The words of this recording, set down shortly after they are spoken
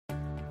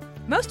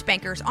Most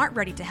bankers aren't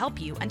ready to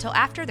help you until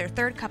after their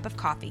third cup of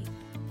coffee.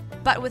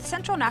 But with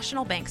Central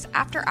National Bank's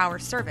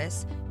after-hours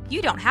service,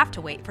 you don't have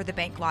to wait for the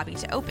bank lobby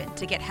to open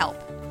to get help.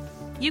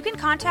 You can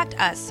contact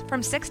us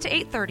from 6 to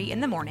 8:30 in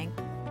the morning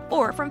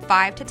or from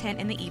 5 to 10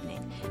 in the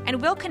evening,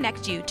 and we'll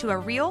connect you to a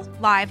real,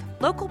 live,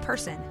 local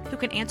person who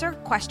can answer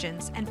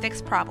questions and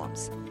fix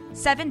problems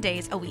 7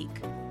 days a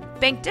week.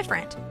 Bank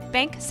different.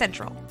 Bank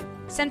Central.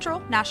 Central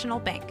National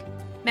Bank.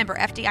 Member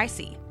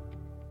FDIC.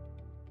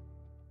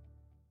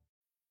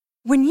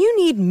 When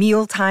you need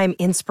mealtime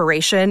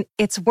inspiration,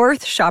 it's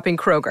worth shopping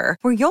Kroger,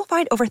 where you'll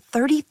find over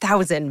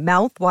 30,000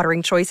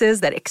 mouth-watering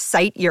choices that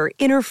excite your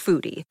inner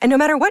foodie. And no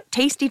matter what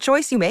tasty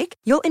choice you make,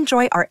 you'll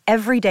enjoy our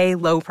everyday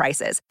low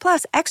prices,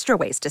 plus extra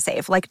ways to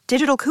save, like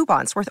digital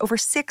coupons worth over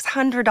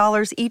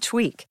 $600 each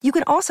week. You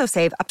can also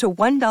save up to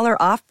 $1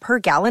 off per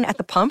gallon at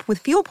the pump with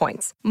fuel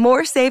points.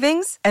 More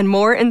savings and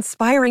more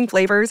inspiring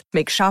flavors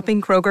make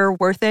shopping Kroger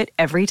worth it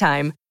every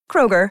time.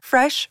 Kroger,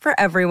 fresh for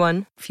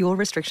everyone. Fuel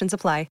restrictions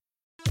apply.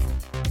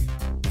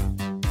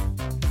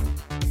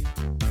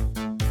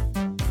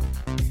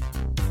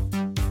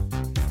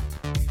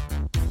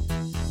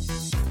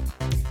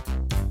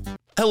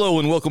 Hello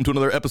and welcome to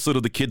another episode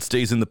of The Kid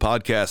Stays in the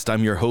Podcast.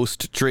 I'm your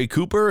host, Trey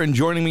Cooper, and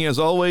joining me as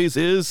always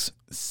is...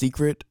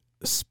 Secret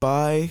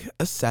Spy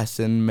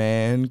Assassin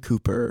Man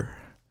Cooper.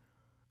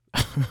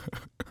 I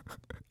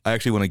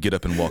actually want to get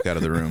up and walk out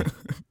of the room.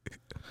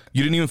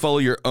 You didn't even follow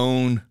your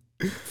own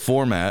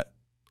format.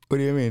 What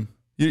do you mean?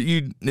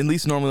 You at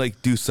least normally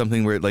like do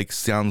something where it like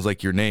sounds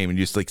like your name, and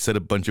you just like said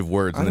a bunch of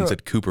words and then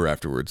said Cooper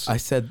afterwards. I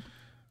said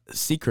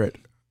secret.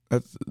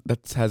 That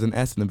has an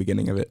S in the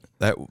beginning of it.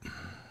 That...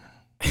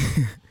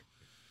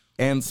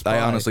 And spy.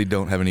 I honestly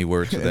don't have any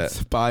words for that.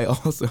 Spy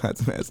also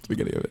has an S at the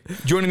beginning of it.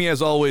 Joining me as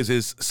always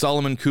is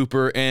Solomon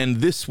Cooper,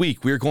 and this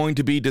week we're going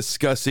to be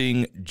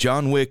discussing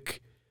John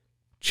Wick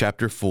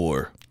Chapter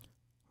 4.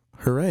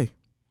 Hooray.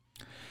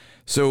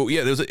 So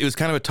yeah, it was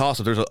kind of a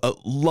toss-up. There's a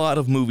lot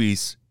of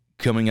movies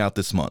coming out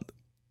this month,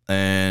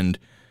 and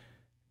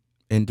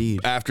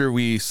indeed, after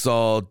we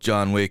saw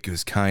John Wick, it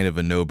was kind of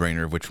a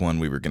no-brainer of which one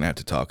we were going to have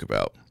to talk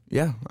about.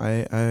 Yeah,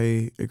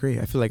 I agree.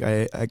 I feel like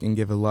I can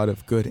give a lot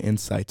of good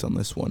insights on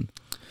this one.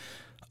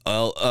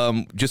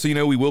 Well, just so you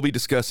know, we will be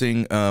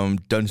discussing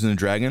Dungeons and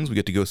Dragons. We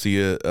get to go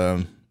see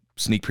a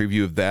sneak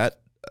preview of that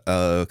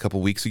a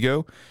couple weeks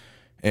ago,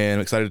 and I'm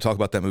excited to talk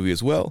about that movie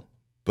as well.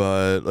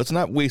 But let's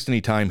not waste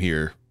any time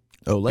here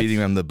beating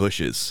around the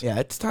bushes. Yeah,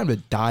 it's time to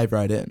dive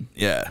right in.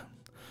 Yeah.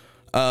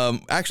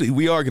 Actually,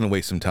 we are going to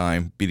waste some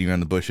time beating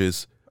around the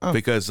bushes.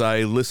 Because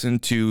I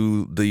listened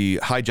to the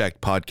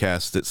Hijacked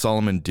podcast that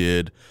Solomon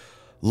did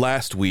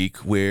last week,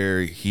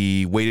 where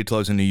he waited till I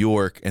was in New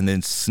York and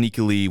then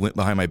sneakily went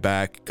behind my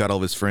back, got all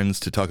of his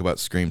friends to talk about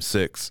Scream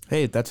 6.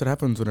 Hey, that's what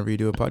happens whenever you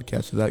do a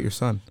podcast without your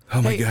son.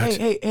 Oh my God!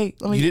 Hey!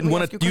 You didn't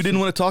want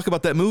to talk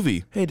about that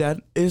movie. Hey,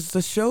 Dad, is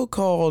the show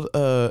called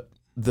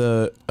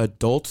the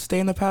Adults Stay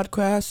in the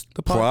Podcast?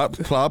 The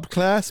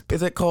Plobcast?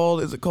 Is it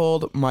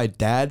called My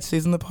Dad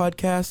Stays in the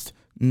Podcast?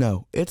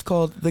 No, it's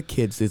called The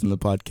Kid Stays in the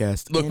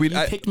Podcast. Look, you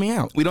kicked me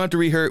out. We don't have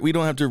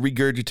to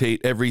regurgitate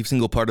every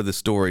single part of the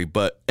story.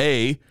 But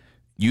A,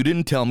 you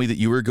didn't tell me that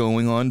you were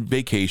going on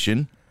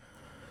vacation.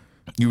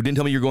 You didn't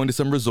tell me you were going to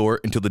some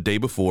resort until the day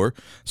before,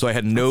 so I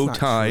had no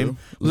time.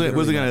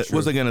 Was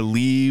I gonna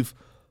leave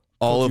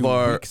all of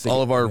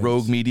our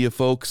rogue media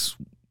folks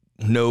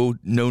no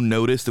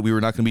notice that we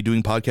were not going to be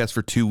doing podcasts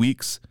for 2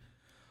 weeks?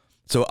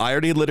 So I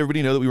already had let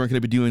everybody know that we weren't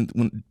going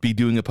to be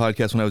doing a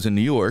podcast when I was in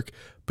New York,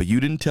 but you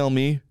didn't tell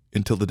me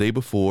until the day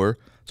before,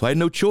 so I had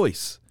no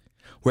choice.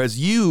 Whereas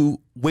you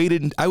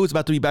waited, I was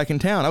about to be back in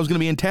town. I was going to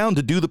be in town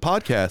to do the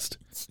podcast.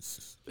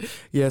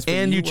 Yes,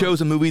 and you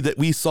chose a movie that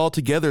we saw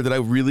together that I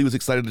really was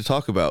excited to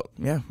talk about.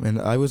 Yeah,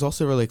 and I was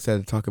also really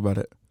excited to talk about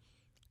it.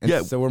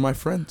 And so were my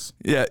friends.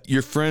 Yeah,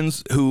 your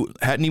friends who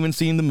hadn't even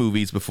seen the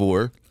movies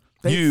before.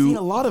 They've seen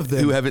a lot of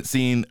them. Who haven't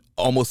seen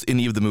almost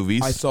any of the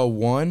movies. I saw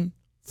 1,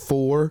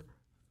 4,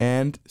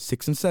 and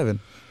 6 and 7.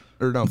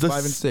 Or no, 5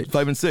 and 6.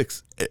 5 and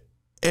 6.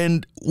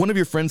 And one of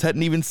your friends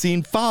hadn't even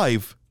seen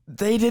 5.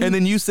 They didn't. And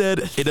then you said,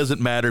 it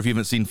doesn't matter if you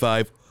haven't seen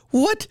 5.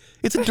 What?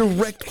 It's a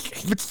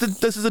direct,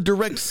 this is a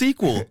direct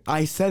sequel.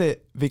 I said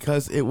it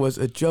because it was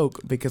a joke,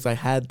 because I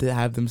had to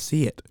have them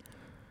see it.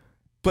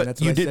 But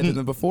that's what I said to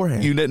them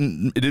beforehand.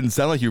 It didn't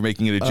sound like you were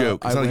making it a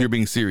joke. It sounded like you were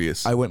being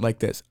serious. I went like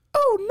this.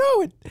 Oh,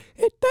 no,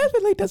 it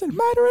definitely doesn't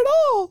matter at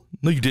all.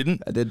 No, you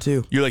didn't. I did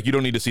too. You're like, you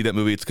don't need to see that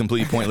movie. It's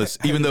completely pointless.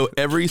 Even though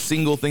every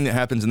single thing that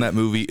happens in that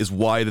movie is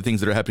why the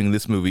things that are happening in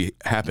this movie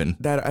happen.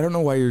 Dad, I don't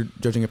know why you're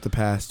judging up the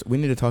past. We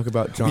need to talk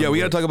about John Wick. Yeah, we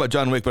got to talk about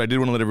John Wick, but I did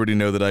want to let everybody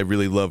know that I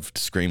really loved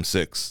Scream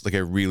 6. Like, I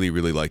really,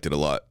 really liked it a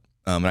lot.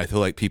 And I feel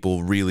like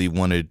people really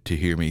wanted to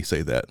hear me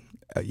say that.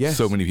 Yes.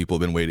 So many people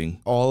have been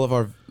waiting. All of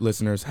our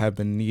listeners have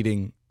been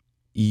needing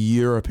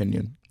your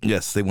opinion.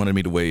 Yes, they wanted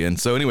me to weigh in.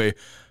 So anyway,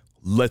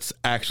 let's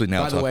actually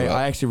now talk about... By the way,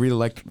 I actually really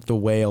liked The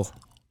Whale.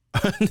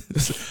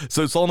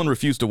 So Solomon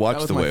refused to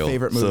watch The Whale.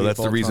 Favorite movie so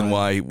that's the reason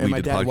why we and my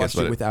did dad podcast watched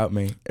about it without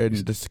me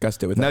and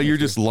discussed it with now you're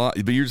just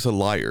but you're just a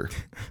liar.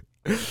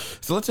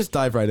 So let's just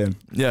dive right in.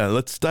 Yeah,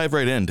 let's dive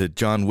right into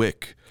John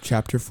Wick.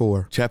 Chapter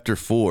 4. Chapter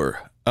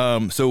 4.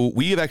 So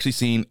we have actually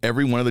seen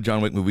every one of the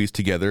John Wick movies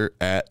together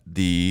at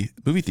the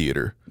movie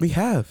theater. We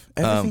have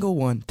every single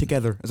one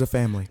together as a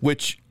family.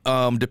 Which,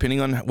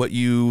 depending on what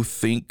you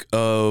think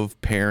of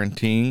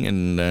parenting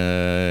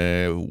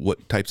and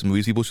what types of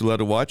movies people should be allowed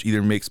to watch,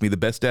 either makes me the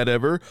best dad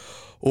ever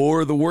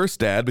or the worst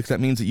dad, because that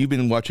means that you've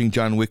been watching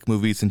John Wick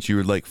movies since you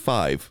were like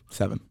 5.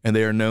 7. And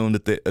they are known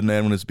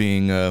as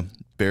being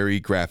very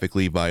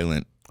graphically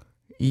violent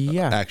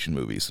action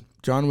movies.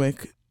 John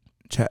Wick,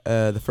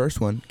 the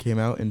first one came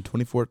out in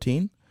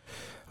 2014. I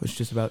was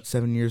just about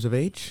 7 years of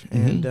age,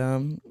 and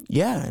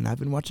and I've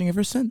been watching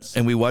ever since.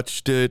 And we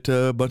watched it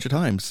a bunch of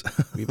times.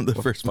 The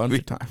first bunch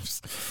of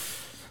times.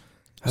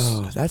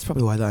 Oh, that's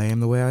probably why I am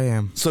the way I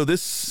am. So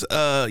this,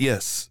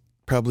 yes,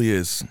 probably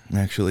is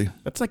actually.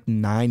 That's like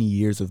 9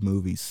 years of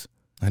movies.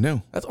 I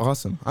know. That's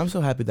awesome. I'm so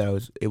happy that I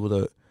was able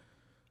to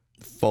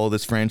follow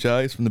this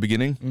franchise from the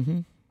beginning. Mm-hmm.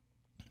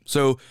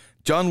 So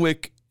John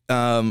Wick.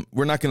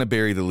 We're not going to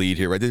bury the lead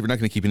here, right? We're not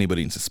going to keep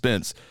anybody in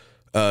suspense.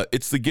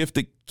 It's the gift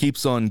that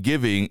keeps on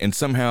giving and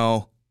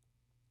somehow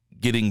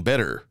getting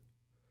better.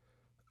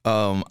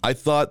 I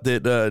thought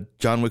that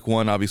John Wick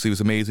 1 obviously was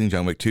amazing.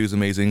 John Wick 2 is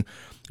amazing.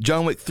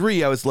 John Wick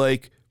 3, I was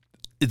like,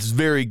 it's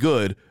very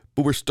good,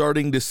 but we're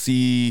starting to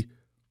see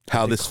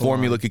how this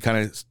formula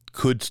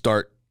could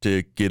start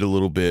to get a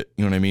little bit,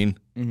 you know what I mean?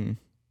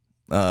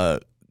 Mm-hmm.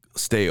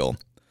 Stale.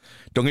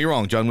 Don't get me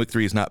wrong, John Wick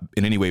 3 is not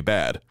in any way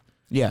bad.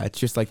 Yeah, it's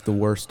just like the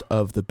worst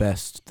of the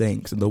best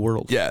things in the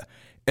world. Yeah.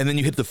 And then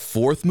you hit the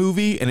 4th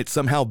movie and it's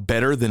somehow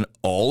better than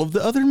all of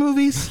the other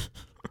movies.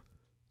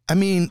 I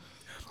mean,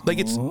 like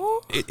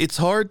it's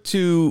hard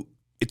to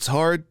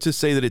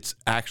say that it's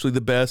actually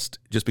the best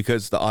just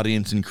because the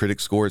audience and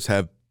critic scores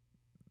have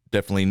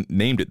definitely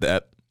named it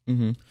that.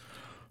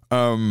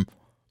 Mm-hmm.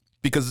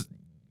 Because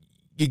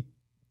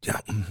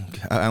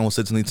I almost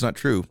said something that's not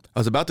true. I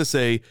was about to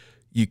say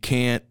you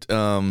can't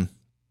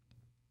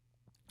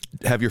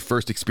have your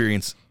first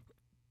experience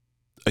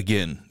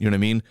again. You know what I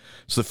mean?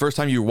 So the first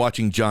time you're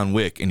watching John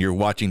Wick and you're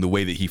watching the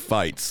way that he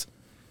fights,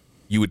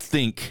 you would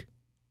think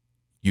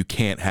you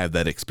can't have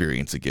that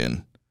experience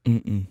again.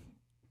 Mm-mm.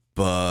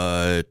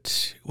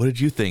 But what did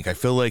you think? I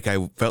felt like I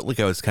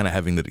was kind of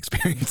having that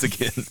experience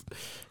again.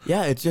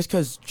 Yeah, it's just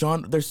because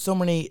there's so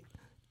many.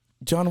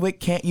 John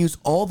Wick can't use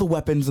all the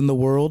weapons in the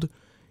world.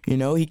 You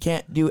know, he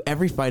can't do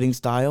every fighting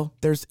style.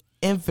 There's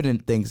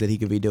infinite things that he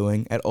could be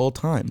doing at all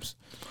times.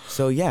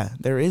 So yeah,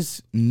 there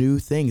is new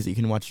things that you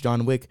can watch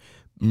John Wick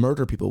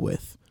murder people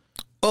with.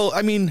 Oh,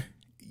 I mean,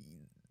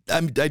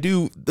 I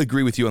do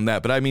agree with you on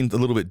that, but I mean a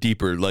little bit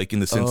deeper, like in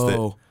the sense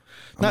that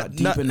not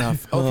deep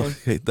enough.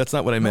 Okay, that's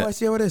not what I meant. No, I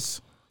see how it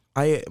is.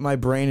 My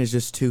brain is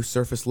just too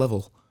surface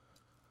level.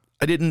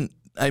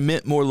 I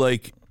meant more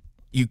like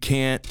you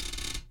can't.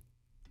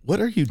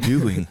 What are you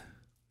doing?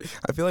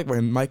 I feel like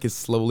my mic is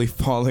slowly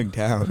falling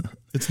down.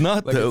 It's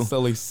not, like though. It's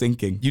slowly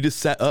sinking. You just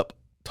sat up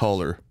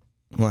taller.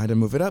 Well, I had to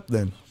move it up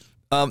then.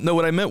 No,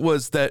 what I meant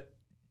was that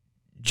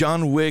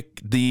John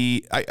Wick,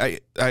 I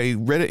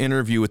read an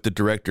interview with the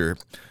director.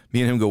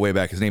 Me and him go way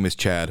back. His name is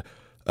Chad.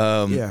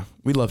 Yeah,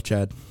 we love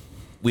Chad.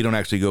 We don't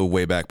actually go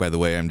way back, by the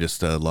way. I'm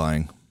just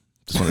lying.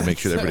 Just want to make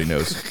sure that everybody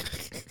knows.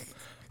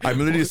 I'm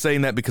literally just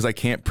saying that because I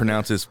can't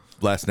pronounce his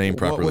last name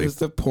properly. What is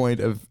the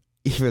point of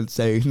even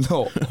saying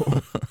no?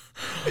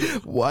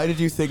 Why did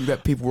you think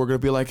that people were going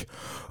to be like,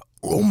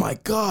 oh my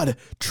God,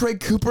 Trey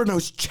Cooper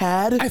knows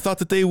Chad? I thought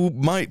that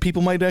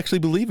people might actually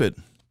believe it.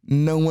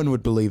 No one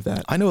would believe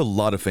that. I know a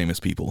lot of famous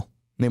people.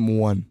 Name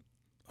one.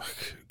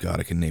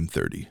 God, I can name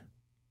 30.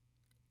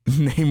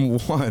 Name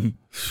one.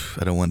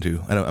 I don't want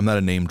to. I'm not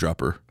a name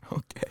dropper.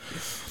 Okay.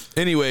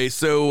 Anyway,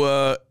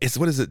 so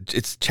what is it?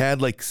 It's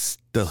Chad like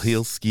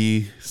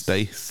Stahelski.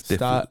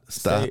 Stahelski.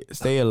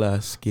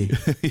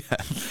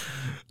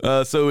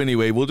 Yeah. So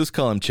anyway, we'll just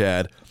call him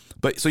Chad.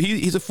 But so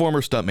he's a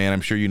former stuntman.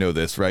 I'm sure you know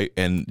this, right?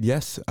 And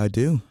yes, I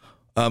do.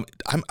 I'm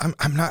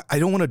not. I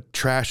don't want to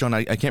trash on.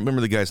 I can't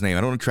remember the guy's name.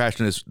 I don't want to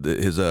trash on his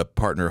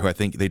partner, who I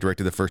think they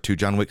directed the first 2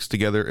 John Wicks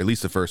together, at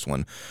least the first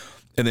one.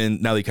 And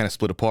then now they kind of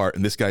split apart,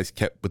 and this guy's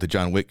kept with the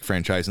John Wick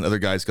franchise, and the other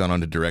guy's gone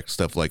on to direct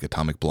stuff like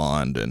Atomic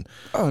Blonde and.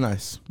 Oh,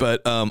 nice.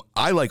 But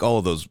I like all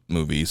of those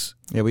movies.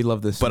 Yeah, we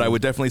love this. But movie. I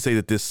would definitely say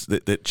that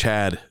that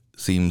Chad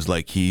seems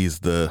like he's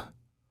the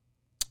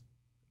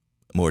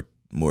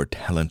more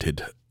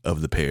talented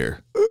of the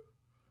pair.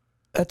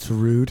 That's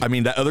rude. I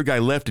mean, that other guy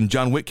left, and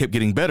John Wick kept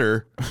getting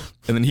better,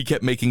 and then he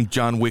kept making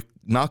John Wick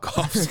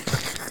knockoffs.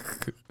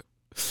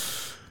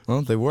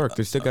 Well, they work.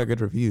 They still got good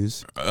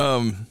reviews.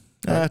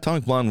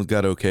 Atomic Blonde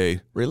got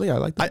okay. Really? I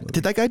like that movie.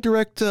 Did that guy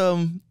direct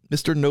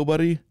Mr.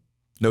 Nobody?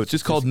 No, it's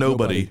just called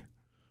Nobody.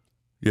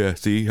 Yeah,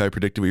 see, I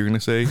predicted what you were going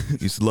to say. You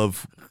just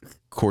love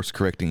course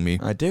correcting me.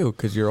 I do,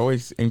 because you're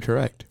always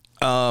incorrect.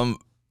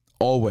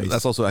 Always.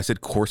 That's also, I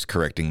said course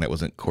correcting. That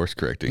wasn't course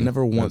correcting.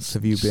 Never once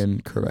have you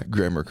been correct.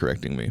 Grammar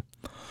correcting me.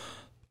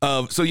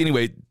 So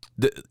anyway,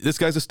 this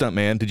guy's a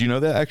stuntman. Did you know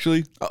that,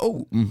 actually?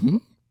 Oh, mm-hmm.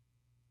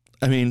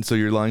 I mean, so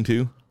you're lying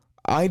too?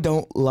 I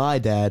don't lie,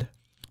 Dad.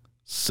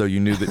 So you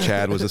knew that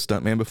Chad was a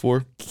stuntman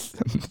before?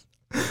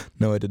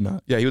 No, I did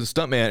not. Yeah, he was a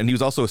stuntman, and he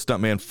was also a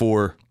stuntman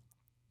for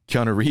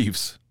Keanu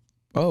Reeves.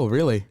 Oh,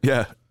 really?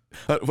 Yeah.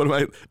 What am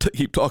I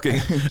keep talking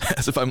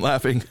as if I'm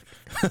laughing?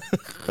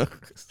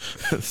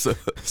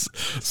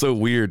 so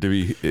weird to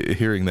be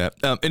hearing that.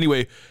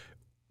 Anyway,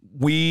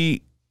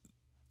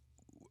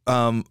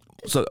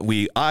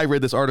 I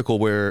read this article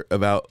where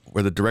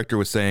the director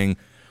was saying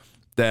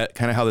that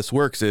kind of how this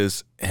works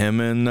is him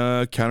and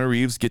Keanu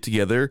Reeves get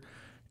together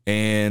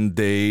and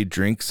they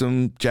drink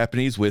some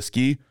Japanese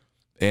whiskey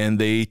and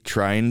they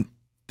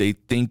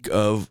think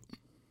of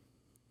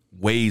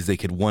ways they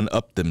could one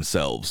up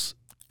themselves.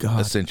 God.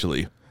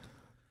 Essentially.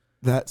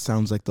 That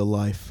sounds like the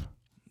life.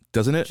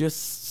 Doesn't it?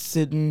 Just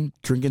sitting,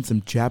 drinking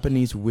some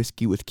Japanese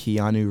whiskey with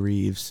Keanu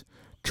Reeves,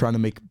 trying to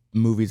make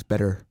movies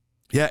better.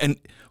 Yeah, and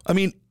I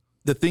mean,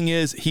 the thing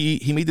is,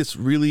 he made this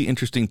really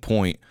interesting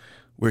point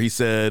where he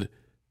said,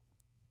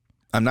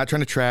 I'm not trying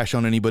to trash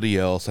on anybody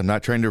else. I'm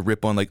not trying to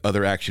rip on like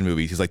other action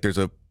movies. He's like, there's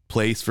a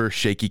place for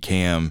shaky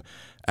cam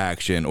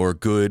action or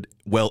good,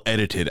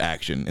 well-edited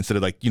action. Instead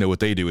of like, what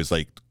they do is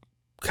like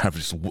kind of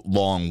just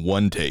long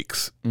one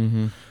takes.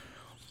 Mm-hmm.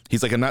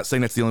 He's like, I'm not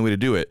saying that's the only way to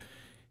do it.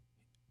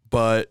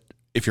 But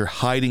if you're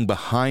hiding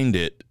behind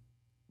it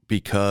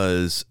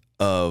because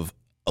of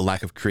a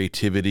lack of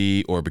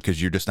creativity or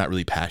because you're just not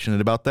really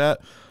passionate about that,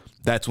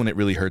 that's when it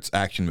really hurts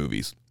action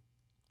movies.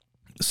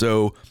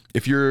 So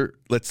if you're,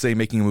 let's say,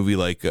 making a movie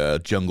like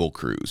Jungle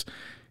Cruise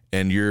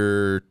and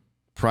your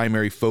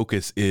primary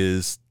focus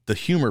is the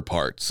humor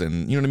parts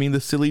and,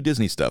 the silly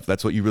Disney stuff,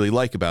 that's what you really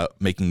like about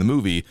making the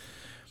movie.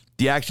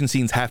 The action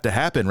scenes have to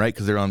happen, right?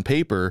 Because they're on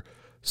paper.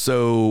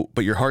 So,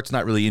 but your heart's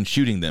not really in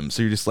shooting them.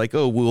 So you're just like,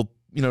 oh, we'll,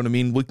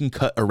 we can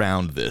cut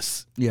around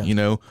this. Yeah.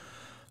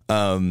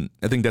 I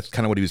think that's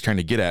kind of what he was trying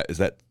to get at, is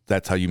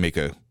that's how you make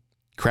a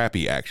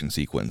crappy action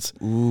sequence.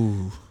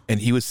 Ooh. And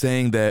he was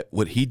saying that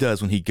what he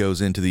does when he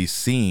goes into these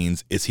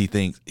scenes is he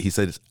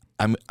said,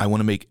 I want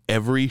to make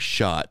every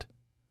shot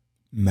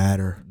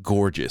matter.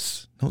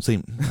 Gorgeous. Don't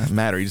say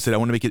matter. He just said, I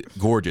want to make it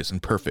gorgeous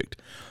and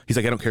perfect. He's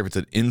like, I don't care if it's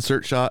an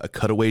insert shot, a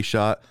cutaway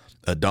shot,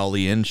 a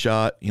dolly in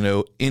shot,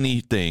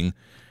 anything.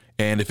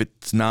 And if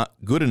it's not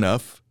good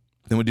enough,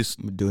 then we just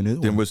do a new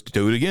one. Then we'll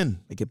do it again.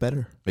 Make it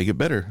better. Make it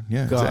better.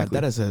 Yeah. God,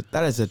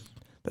 exactly.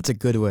 that's a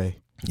good way.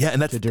 Yeah,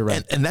 and that's to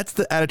direct. And that's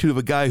the attitude of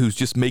a guy who's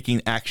just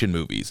making action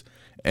movies.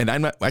 And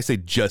I say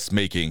just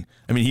making.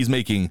 I mean, he's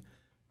making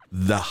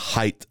the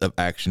height of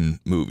action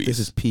movies. This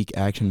is peak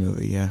action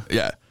movie. Yeah.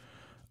 Yeah.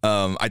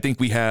 I think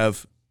we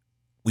have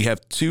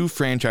two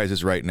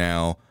franchises right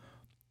now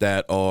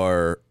that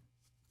are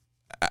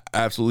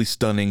absolutely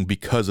stunning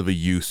because of a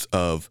use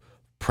of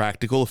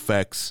practical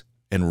effects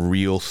and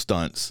real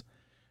stunts,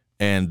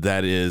 and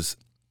that is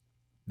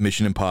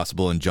Mission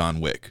Impossible and John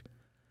Wick.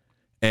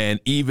 And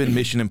even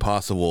Mission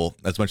Impossible,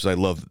 as much as I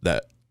love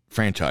that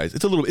franchise,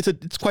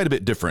 it's quite a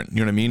bit different. You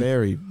know what I mean?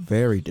 Very,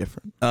 very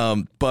different.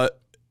 But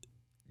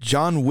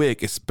John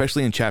Wick,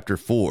 especially in Chapter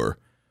 4,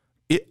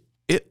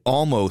 it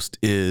almost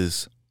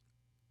is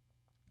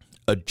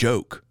a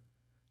joke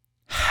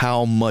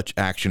how much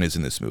action is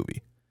in this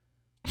movie.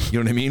 You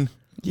know what I mean?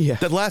 Yeah.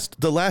 The last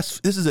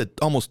this is a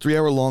almost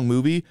 3-hour long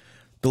movie.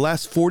 The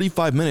last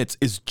 45 minutes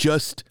is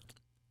just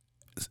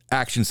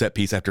action set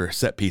piece after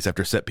set piece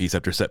after set piece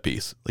after set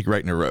piece, like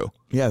right in a row.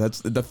 Yeah,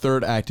 that's the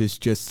third act is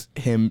just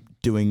him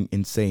doing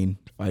insane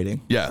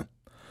fighting. Yeah.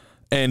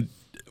 And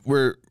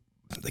we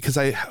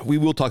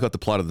will talk about the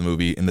plot of the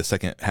movie in the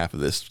second half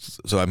of this,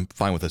 so I'm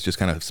fine with us just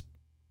kind of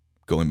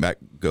going back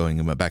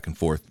and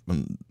forth for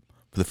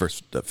the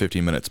first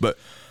 15 minutes. But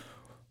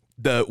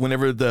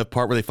whenever the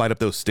part where they fight up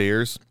those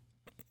stairs,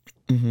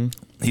 mm-hmm.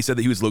 He said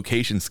that he was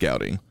location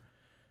scouting,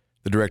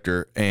 the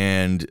director,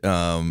 and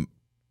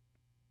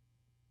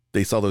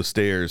they saw those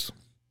stairs,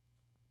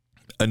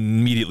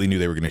 immediately knew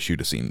they were going to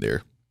shoot a scene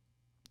there.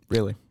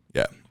 Really?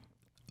 Yeah.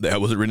 That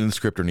wasn't written in the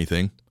script or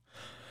anything.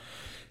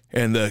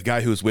 And the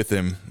guy who was with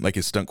him, like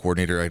his stunt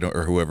coordinator,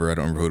 or whoever, I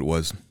don't remember who it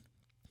was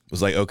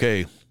like,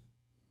 okay,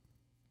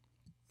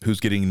 who's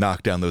getting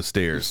knocked down those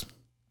stairs?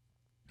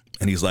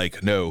 And he's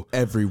like, no.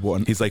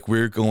 Everyone. He's like,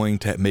 we're going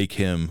to make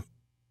him.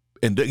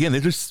 And again,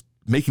 they're just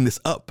making this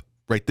up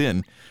right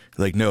then.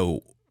 Like,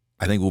 no,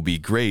 I think will be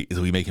great is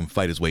we make him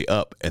fight his way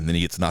up and then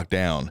he gets knocked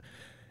down.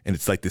 And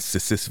it's like this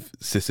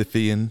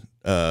Sisyphean,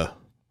 that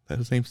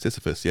his name?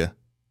 Sisyphus, yeah.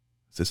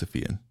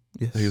 Sisyphean.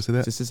 Yes. How you say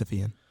that?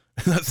 Sisyphean.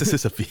 Not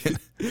Sisyphean.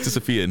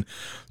 Sisyphean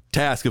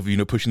task of,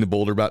 pushing the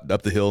boulder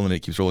up the hill and then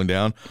it keeps rolling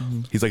down.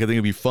 Mm-hmm. He's like, I think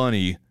it'd be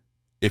funny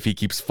if he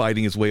keeps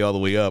fighting his way all the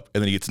way up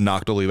and then he gets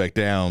knocked all the way back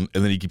down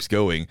and then he keeps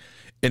going.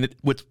 And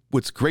what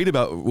was great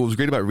about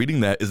reading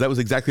that was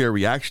exactly our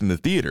reaction in the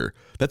theater.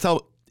 That's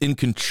how in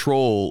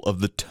control of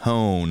the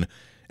tone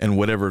and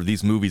whatever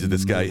these movies that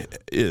this guy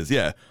is.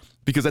 Yeah.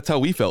 Because that's how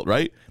we felt,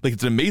 right? Like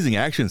it's an amazing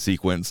action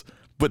sequence,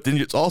 but then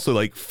it's also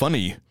like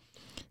funny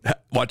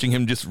watching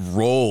him just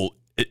roll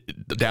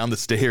down the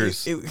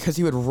stairs. Because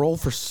he would roll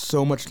for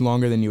so much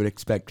longer than you would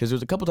expect. Because there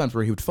was a couple times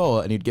where he would fall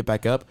and he'd get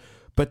back up,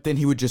 but then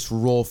he would just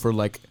roll for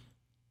like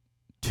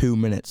 2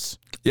 minutes.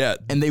 Yeah.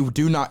 And they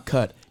do not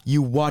cut.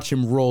 You watch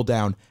him roll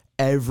down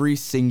every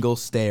single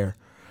stair.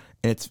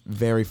 And it's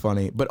very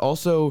funny, but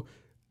also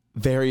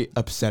very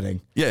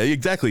upsetting. Yeah,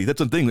 exactly. That's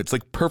one thing. It's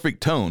like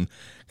perfect tone.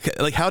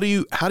 Like how do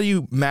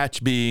you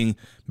match making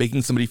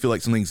somebody feel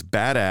like something's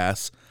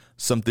badass,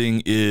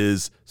 something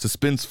is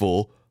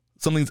suspenseful,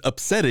 something's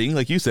upsetting,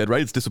 like you said,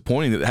 right? It's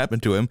disappointing that it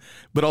happened to him,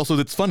 but also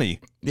that's funny.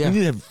 Yeah. You need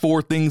to have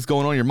 4 things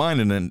going on in your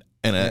mind in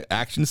an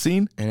action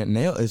scene. And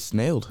it's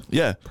nailed.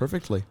 Yeah.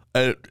 Perfectly.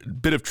 A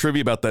bit of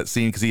trivia about that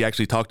scene, because he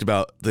actually talked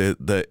about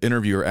the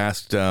interviewer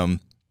asked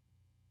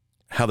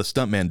how the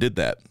stuntman did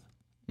that,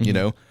 you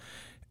know?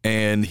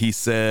 And he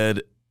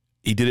said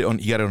he got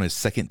it on his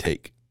second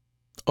take.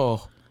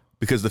 Oh.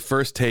 Because the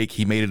first take,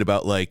 he made it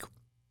about like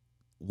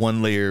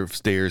 1 layer of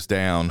stairs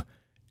down,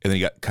 and then he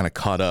got kind of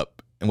caught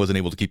up and wasn't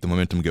able to keep the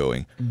momentum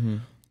going. Mm-hmm.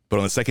 But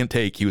on the second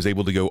take, he was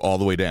able to go all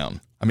the way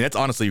down. I mean, that's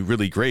honestly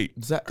really great.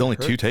 Does that only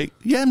hurt? 2 takes?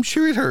 Yeah, I'm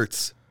sure it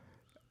hurts.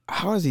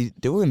 How is he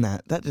doing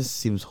that? That just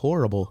seems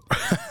horrible.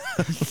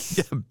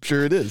 Yeah, I'm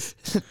sure it is.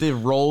 They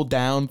roll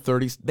down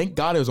 30. Thank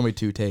God it was only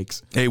 2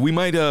 takes. Hey, we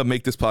might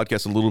make this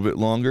podcast a little bit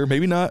longer.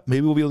 Maybe not.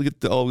 Maybe we'll be able to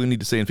get all we need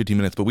to say in 15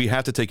 minutes, but we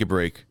have to take a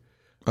break.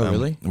 Oh,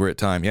 really? We're at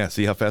time. Yeah,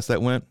 see how fast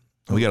that went?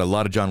 We got a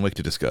lot of John Wick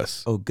to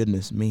discuss. Oh,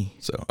 goodness me.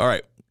 So, all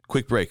right,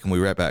 quick break, and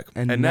we'll be right back.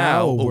 And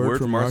now, a word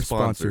from our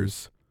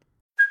sponsors.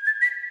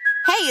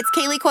 Hey, it's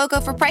Kaylee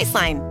Cuoco for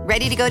Priceline.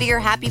 Ready to go to your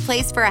happy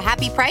place for a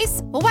happy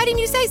price? Well, why didn't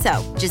you say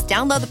so? Just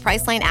download the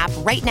Priceline app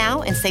right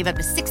now and save up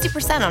to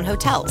 60% on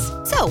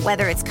hotels. So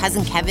whether it's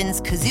Cousin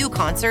Kevin's Kazoo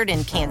Concert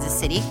in Kansas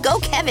City, go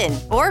Kevin,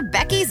 or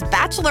Becky's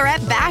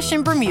Bachelorette Bash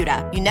in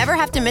Bermuda, you never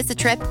have to miss a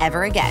trip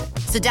ever again.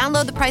 So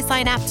download the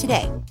Priceline app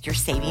today. Your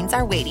savings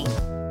are waiting.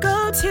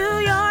 Go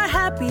to your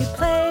happy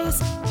place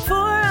for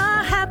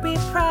a happy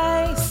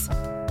price.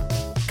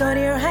 Go to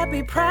your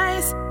happy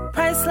price,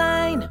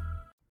 Priceline.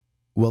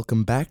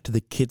 Welcome back to the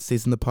Kid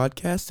Stays in the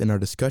Podcast and our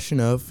discussion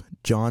of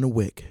John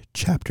Wick,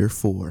 Chapter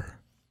 4.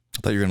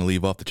 I thought you were going to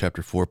leave off the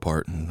Chapter 4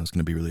 part, and I was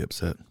going to be really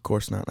upset. Of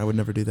course not. I would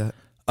never do that.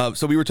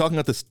 So we were talking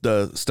about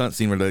the stunt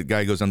scene where the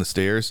guy goes down the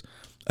stairs.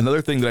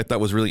 Another thing that I thought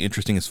was really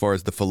interesting as far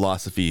as the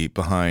philosophy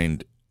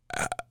behind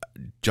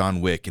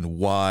John Wick and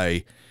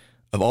why,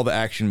 of all the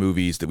action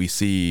movies that we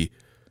see,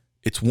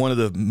 it's one of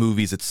the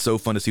movies that's so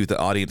fun to see with the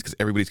audience because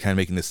everybody's kind of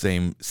making the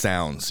same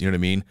sounds. You know what I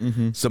mean?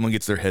 Mm-hmm. Someone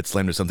gets their head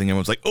slammed or something,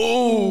 everyone's like,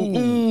 oh,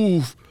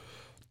 ooh.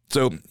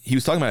 So he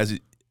was talking about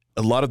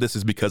a lot of this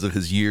is because of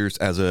his years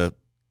as a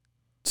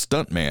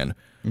stuntman,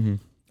 and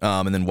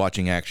then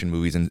watching action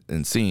movies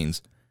and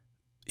scenes.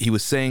 He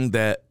was saying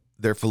that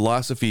their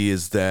philosophy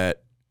is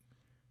that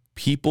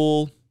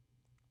people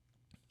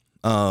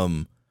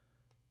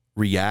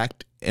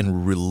react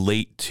and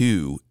relate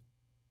to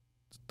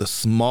the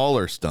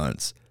smaller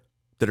stunts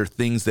that are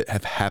things that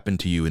have happened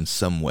to you in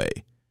some way,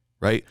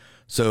 right?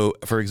 So,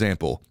 for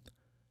example,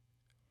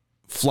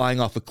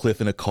 flying off a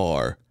cliff in a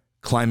car,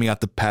 climbing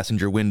out the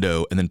passenger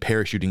window, and then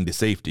parachuting to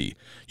safety.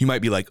 You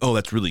might be like, oh,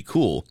 that's really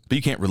cool, but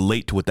you can't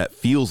relate to what that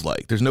feels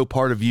like. There's no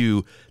part of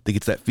you that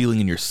gets that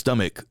feeling in your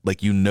stomach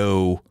like you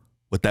know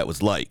what that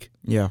was like.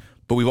 Yeah.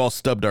 But we've all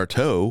stubbed our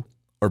toe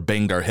or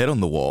banged our head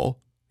on the wall.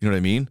 You know what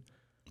I mean?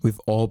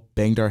 We've all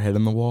banged our head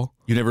on the wall.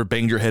 You never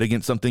banged your head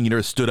against something? You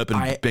never stood up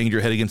and banged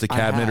your head against a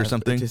cabinet or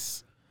something?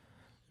 Just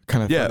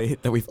kind of funny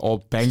that we've all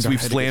banged so our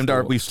we've head slammed against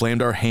the wall. we've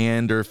slammed our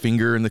hand or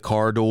finger in the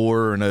car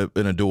door or in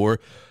a door.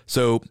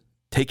 So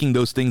taking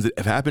those things that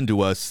have happened to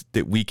us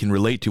that we can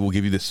relate to will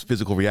give you this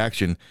physical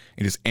reaction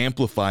and just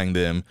amplifying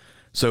them.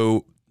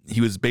 So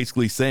he was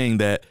basically saying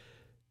that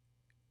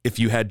if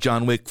you had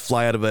John Wick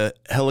fly out of a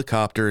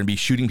helicopter and be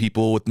shooting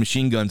people with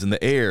machine guns in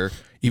the air,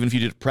 even if you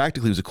did it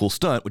practically, it was a cool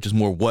stunt, which is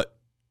more what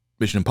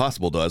Mission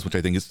Impossible does, which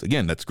I think is,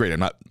 again, that's great.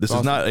 This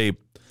is not a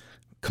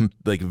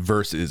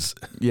versus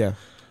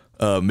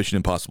Mission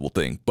Impossible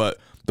thing, but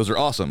those are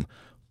awesome.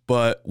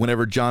 But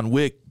whenever John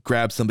Wick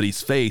grabs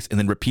somebody's face and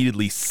then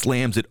repeatedly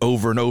slams it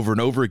over and over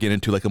and over again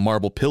into like a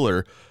marble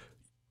pillar,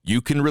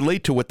 you can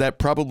relate to what that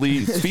probably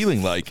is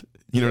feeling like.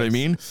 You know what I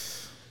mean?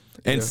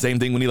 And same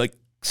thing when he like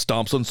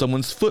stomps on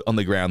someone's foot on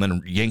the ground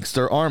and yanks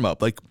their arm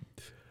up. Like,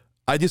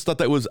 I just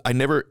thought I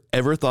never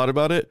ever thought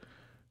about it.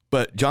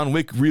 But John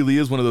Wick really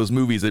is one of those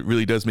movies that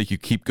really does make you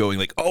keep going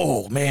like,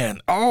 oh, man,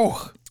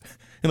 oh,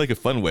 in like a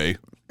fun way,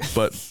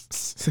 but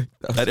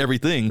at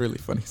everything. Really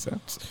funny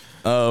sounds.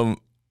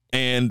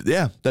 And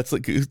yeah, that's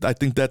like, I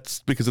think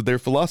that's because of their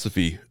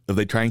philosophy of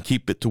they try and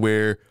keep it to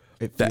where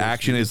the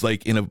action is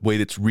like in a way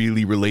that's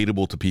really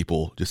relatable to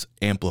people, just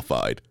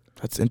amplified.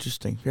 That's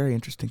interesting. Very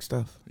interesting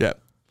stuff. Yeah.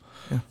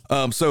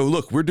 So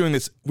look, we're doing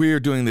this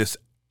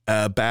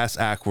bass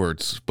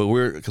backwards, but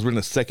because we're in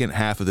the second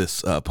half of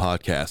this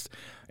podcast.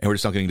 And we're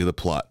just not getting to the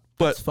plot.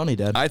 But that's funny,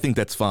 Dad. I think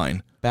that's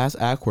fine. Bass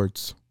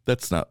backwards.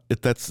 That's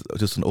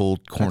just an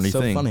old corny that's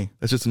so thing. Funny.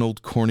 That's just an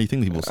old corny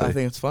thing people say. I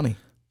think it's funny.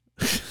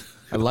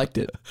 I liked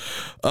it.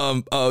 Do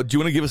you want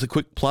to give us a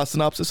quick plot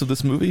synopsis of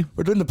this movie?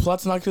 We're doing the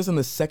plot synopsis in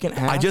the second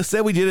half. I just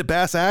said we did it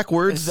bass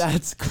backwards.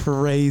 That's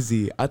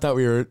crazy. I thought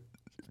we were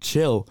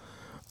chill.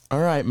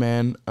 All right,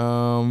 man.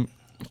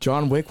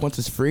 John Wick wants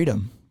his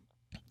freedom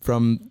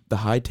from the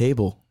high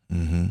table,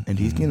 and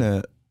he's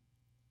gonna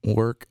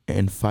work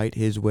and fight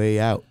his way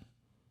out.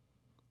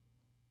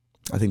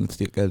 I think that's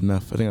good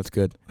enough. I think that's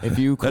good. If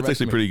you That's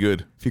actually pretty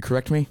good. If you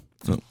correct me,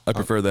 I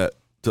prefer that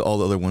to all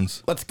the other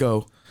ones. let's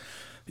go.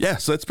 Yeah,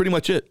 so that's pretty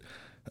much it.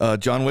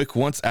 John Wick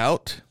wants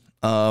out,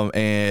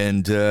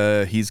 and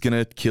he's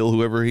gonna kill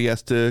whoever he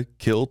has to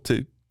kill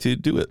to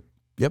do it.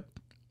 Yep.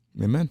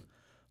 Amen.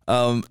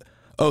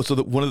 So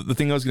one of the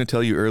thing I was going to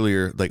tell you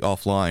earlier, like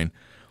offline,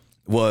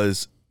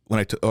 was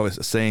when I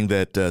was saying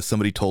that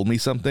somebody told me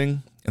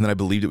something, and then I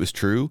believed it was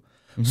true.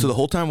 So the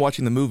whole time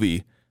watching the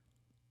movie,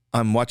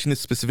 I'm watching this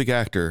specific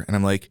actor, and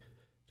I'm like,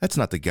 that's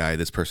not the guy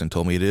this person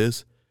told me it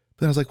is.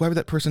 But then I was like, why would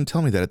that person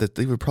tell me that? That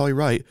they were probably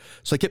right.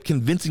 So I kept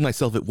convincing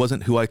myself it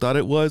wasn't who I thought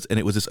it was, and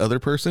it was this other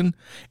person.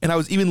 And I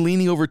was even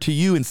leaning over to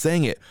you and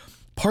saying it,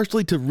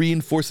 partially to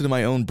reinforce it in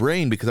my own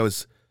brain,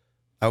 because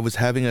I was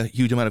having a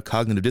huge amount of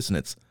cognitive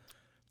dissonance.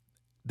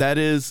 That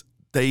is,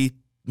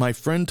 my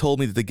friend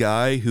told me that the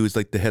guy who is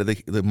like the head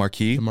of the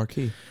Marquis,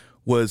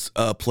 was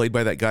played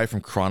by that guy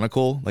from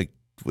Chronicle, like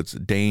what's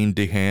it, Dane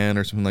DeHaan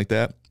or something like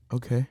that.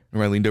 Okay.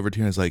 Remember I leaned over to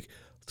you and I was like,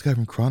 "This guy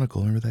from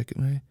Chronicle, remember that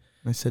guy?"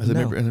 And I said,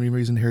 no. remember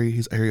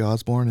he's Harry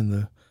Osborn in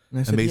the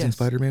Amazing yes.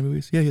 Spider-Man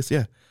movies?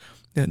 Yeah.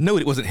 No,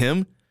 it wasn't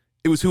him.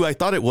 It was who I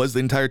thought it was the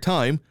entire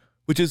time,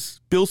 which is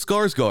Bill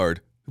Skarsgård,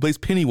 who plays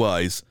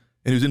Pennywise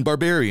and who's in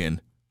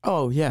Barbarian.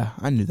 Oh, yeah,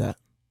 I knew that.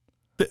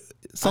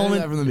 Solomon, I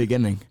knew that from the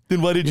beginning.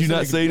 Then why did you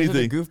not say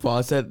anything? Goofball.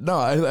 I said, no,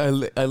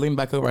 I leaned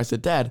back over. I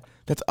said, Dad,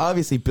 that's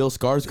obviously Bill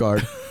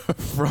Skarsgård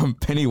from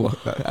Pennywise.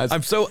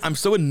 I'm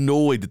so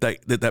annoyed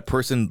that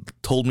person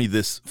told me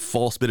this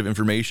false bit of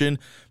information,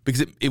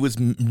 because it was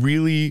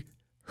really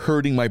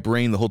hurting my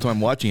brain the whole time I'm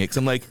watching it. Because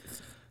I'm like,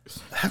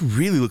 that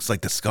really looks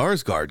like the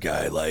Skarsgård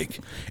guy, like,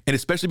 and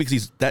especially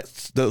because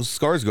those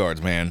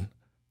Skarsgårds, man,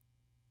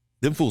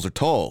 them fools are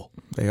tall.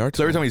 They are tall.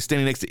 So every time he's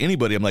standing next to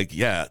anybody, I'm like,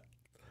 yeah,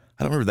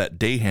 I don't remember that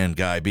Dayhan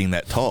guy being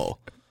that tall.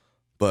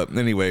 But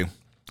anyway,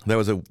 that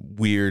was a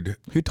weird.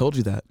 Who told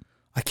you that?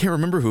 I can't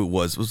remember who it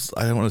was.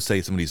 I don't want to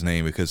say somebody's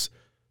name because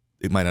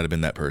it might not have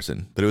been that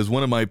person. But it was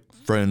one of my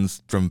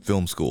friends from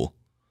film school.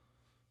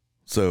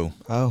 So,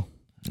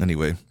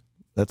 anyway.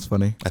 That's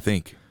funny. I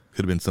think.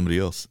 Could have been somebody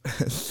else.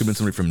 Could have been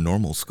somebody from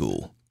normal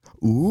school.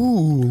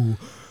 Ooh.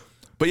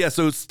 But yeah,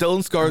 so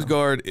Stellan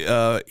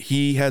Skarsgård,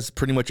 he has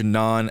pretty much a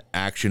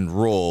non-action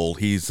role.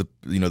 He's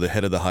the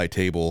head of the high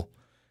table.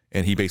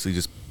 And he basically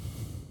just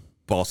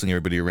bossing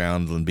everybody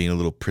around and being a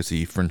little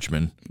prissy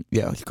Frenchman.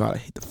 Yeah, God, I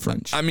hate the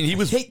French. I mean,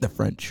 I hate the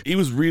French. He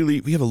was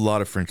really. We have a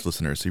lot of French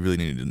listeners, so he really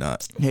needed to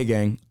not. Hey,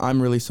 gang, I'm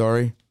really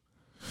sorry.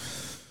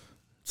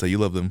 So you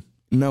love them?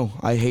 No,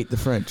 I hate the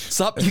French.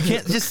 Stop! You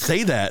can't just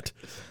say that.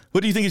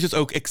 What do you think is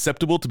just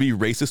acceptable to be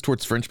racist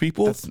towards French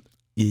people?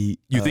 You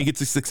think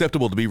it's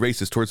acceptable to be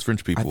racist towards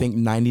French people? I think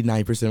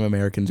 99% of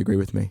Americans agree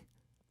with me.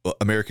 Well,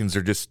 Americans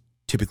are just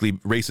typically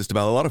racist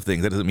about a lot of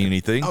things. That doesn't mean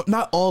anything. Oh,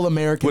 not all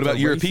Americans. What about are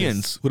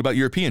Europeans? Racist. What about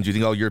Europeans? Do you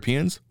think all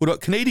Europeans? What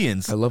about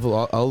Canadians? I love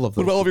all of them.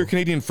 What about all of your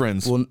Canadian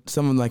friends? Well,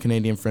 some of my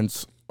Canadian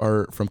friends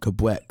are from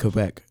Quebec.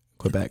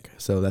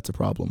 So that's a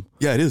problem.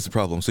 Yeah, it is a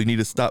problem. So you need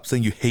to stop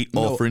saying you hate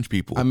all French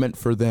people. I meant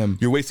for them.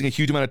 You're wasting a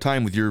huge amount of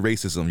time with your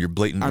racism, your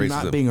blatant racism. I'm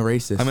not being a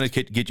racist. I'm going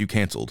to get you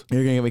canceled.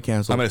 You're going to get me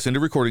canceled. I'm going to send a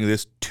recording of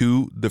this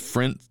to the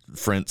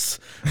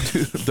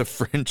the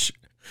French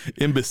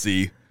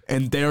embassy.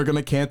 And they're going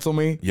to cancel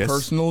me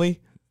personally?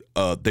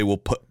 They will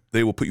put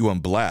you on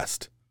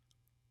blast.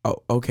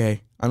 Oh,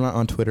 okay. I'm not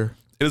on Twitter.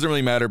 It doesn't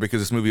really matter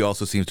because this movie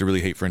also seems to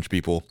really hate French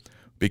people,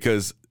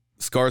 because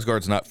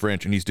Skarsgård's not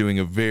French and he's doing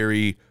a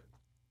very,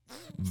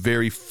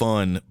 very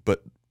fun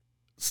but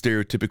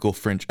stereotypical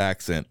French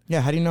accent. Yeah,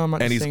 how do you know I'm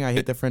not just saying I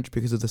hate the French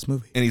because of this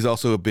movie? And he's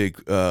also a big,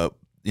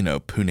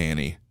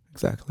 punani.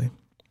 Exactly.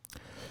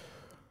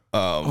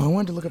 I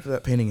wanted to look up what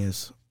that painting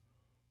is.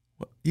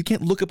 You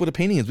can't look up what a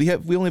painting is. We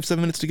only have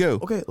 7 minutes to go.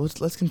 Okay,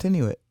 let's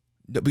continue it.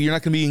 But you're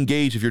not going to be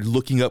engaged if you're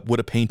looking up what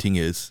a painting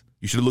is.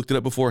 You should have looked it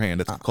up beforehand.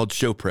 That's called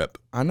show prep.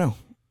 I know.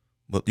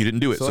 Well, you didn't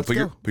do it. So put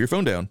your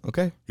phone down.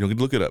 Okay. You don't get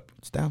to look it up.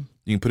 It's down.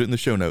 You can put it in the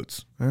show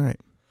notes. All right.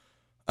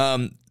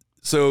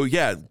 So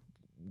yeah,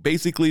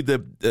 basically the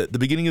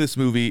beginning of this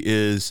movie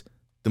is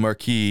the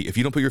Marquis. If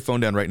you don't put your phone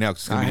down right now,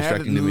 because it's going to be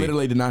distracting to me. I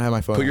literally did not have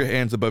my phone. Put your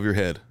hands above your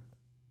head.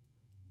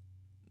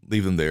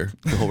 Leave them there.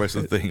 The whole rest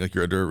of the thing, like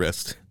you're under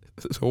arrest.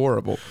 It's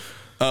horrible.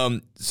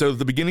 So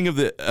the beginning of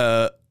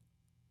the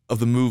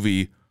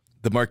movie,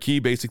 the Marquis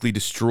basically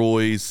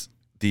destroys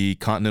the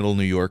Continental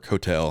New York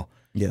Hotel.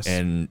 Yes.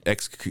 And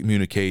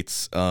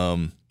excommunicates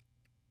the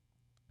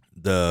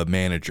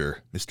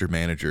manager, Mr.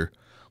 Manager.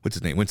 What's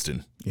his name?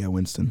 Winston. Yeah,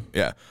 Winston.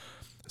 Yeah.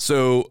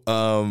 So,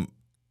 and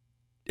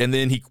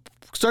then he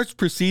starts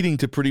proceeding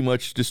to pretty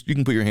much just, you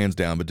can put your hands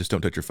down, but just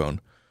don't touch your phone.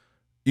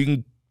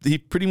 He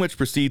pretty much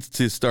proceeds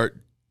to start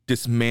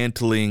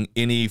dismantling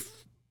any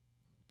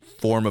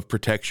form of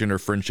protection or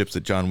friendships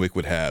that John Wick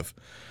would have.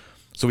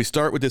 So we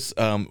start with this,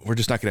 we're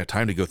just not going to have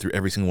time to go through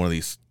every single one of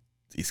these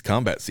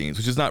combat scenes,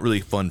 which is not really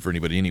fun for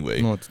anybody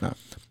anyway. No, it's not.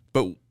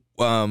 But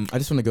I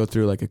just want to go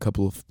through like a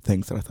couple of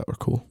things that I thought were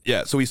cool.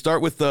 Yeah, so we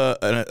start with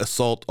an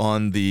assault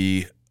on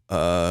the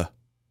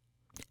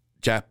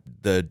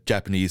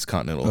Japanese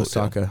Continental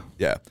Osaka. Hotel.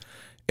 Yeah,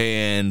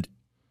 and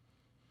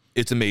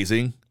it's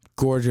amazing.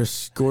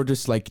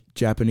 Gorgeous, like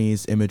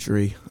Japanese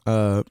imagery.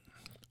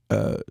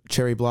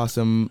 Cherry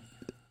blossom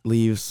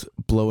leaves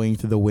blowing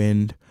through the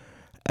wind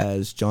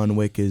as John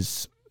Wick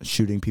is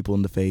shooting people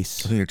in the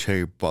face. I think your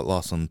cherry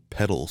blossom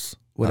petals,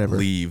 Whatever. not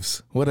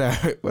leaves.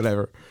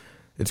 Whatever.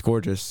 It's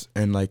gorgeous.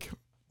 And like,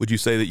 would you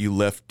say that you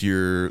left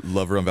your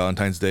lover on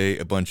Valentine's Day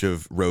a bunch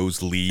of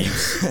rose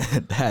leaves?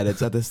 Dad,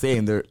 it's not the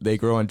same. They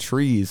grow on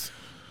trees.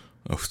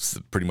 Oh, it's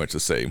pretty much the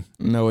same.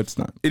 No, it's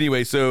not.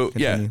 Anyway, so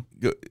Continue.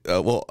 yeah.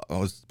 Well, I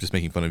was just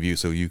making fun of you,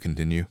 so you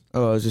continue.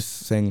 Oh, I was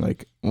just saying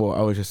like, well,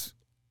 I was just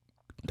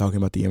talking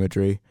about the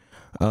imagery.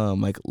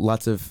 Like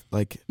lots of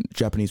like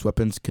Japanese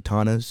weapons,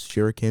 katanas,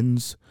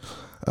 shurikens,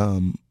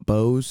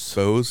 bows.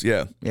 Bows,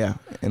 yeah. Yeah,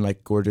 and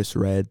like gorgeous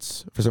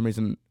reds. For some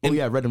reason,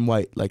 red and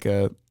white, like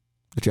the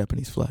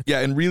Japanese flag. Yeah,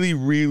 and really,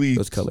 really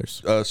those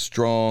colors.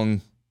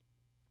 Strong,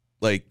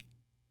 like,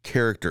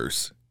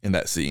 characters in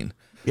that scene.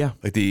 Yeah.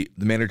 Like the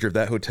manager of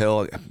that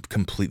hotel, I'm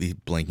completely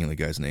blanking on the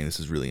guy's name. This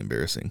is really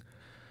embarrassing.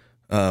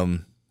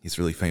 He's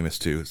really famous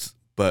too.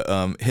 But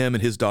him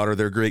and his daughter,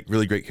 they're great,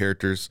 really great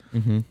characters.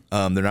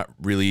 Mm-hmm. They're not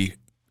really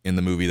in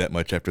the movie that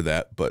much after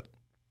that, but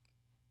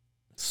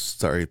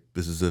sorry,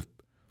 this is a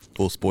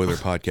full spoiler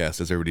podcast,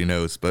 as everybody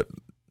knows. But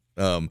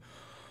the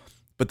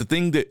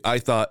thing that I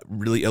thought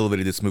really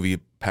elevated this movie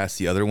past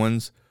the other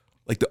ones,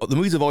 like the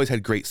movies have always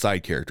had great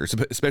side characters,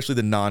 especially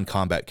the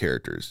non-combat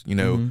characters. You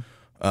know,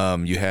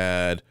 you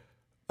had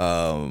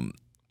Ian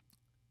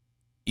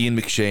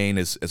McShane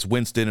as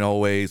Winston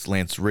always,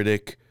 Lance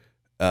Riddick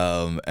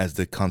as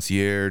the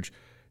concierge,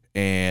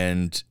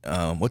 and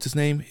what's his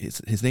name?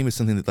 His name is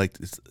something that like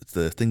it's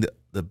the thing that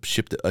the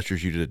ship that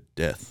ushers you to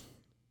death.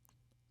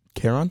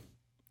 Charon?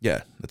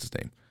 Yeah, that's his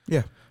name.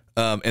 Yeah.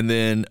 And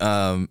then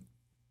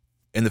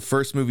in the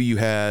first movie you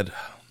had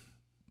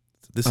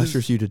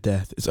ushers you to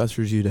death. It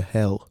ushers you to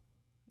hell.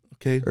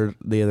 Okay. Or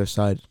the other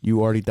side.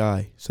 You already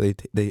die, so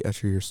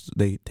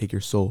they take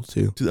your soul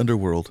to the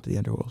underworld. To the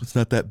underworld. It's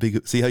not that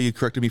big. See how you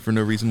corrected me for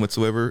no reason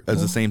whatsoever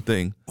as the same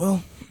thing.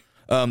 Well,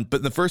 but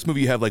in the first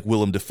movie you have like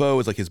Willem Dafoe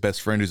as like his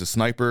best friend who's a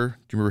sniper.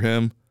 Do you remember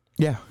him?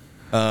 Yeah.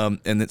 And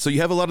then, so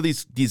you have a lot of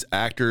these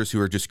actors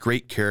who are just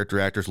great character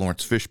actors.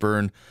 Lawrence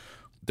Fishburne.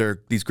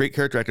 They're these great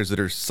character actors that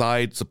are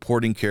side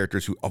supporting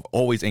characters who have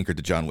always anchored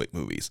the John Wick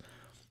movies.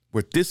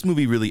 Where this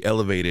movie really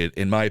elevated,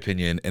 in my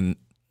opinion, and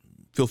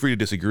feel free to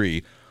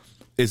disagree,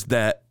 is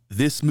that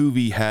this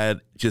movie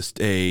had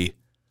just a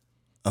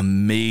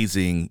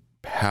amazing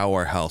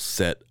powerhouse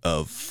set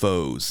of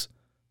foes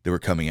that were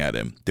coming at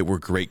him that were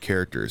great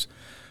characters.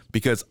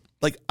 Because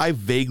like I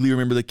vaguely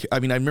remember I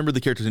remember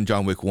the characters in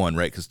John Wick 1,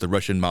 right? Because the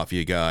Russian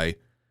mafia guy,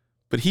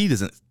 but he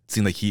doesn't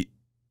seem like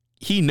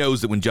he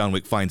knows that when John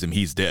Wick finds him,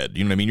 he's dead.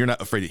 You know what I mean? You're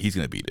not afraid that he's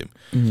going to beat him.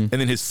 Mm-hmm.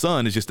 And then his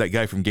son is just that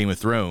guy from Game of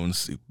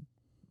Thrones.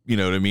 You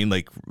know what I mean?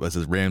 Like, what's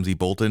his Ramsay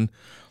Bolton?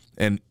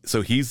 And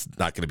so he's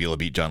not going to be able to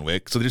beat John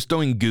Wick. So they're just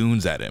throwing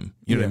goons at him.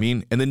 You know what I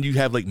mean? And then you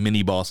have like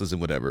mini bosses and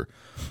whatever.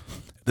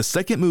 The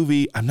second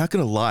movie, I'm not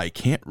going to lie, I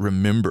can't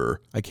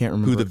remember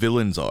who the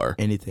villains are.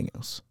 Anything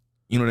else.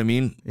 You know what I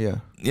mean? Yeah.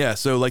 Yeah.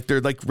 So like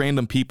they're like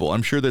random people.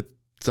 I'm sure that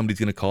somebody's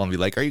going to call and be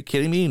like, are you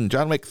kidding me? And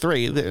John Wick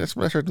 3, that's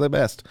the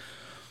best.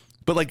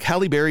 But like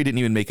Halle Berry didn't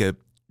even make a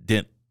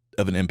dent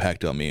of an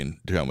impact on me in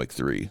John Wick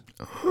 3.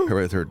 Her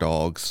with her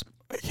dogs.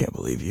 I can't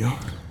believe you.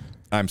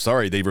 I'm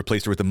sorry. They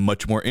replaced her with a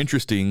much more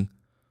interesting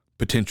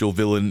potential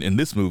villain in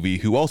this movie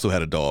who also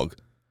had a dog.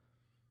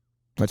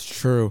 That's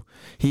true.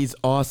 He's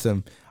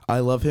awesome. I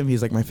love him.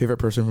 He's like my favorite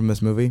person from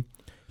this movie.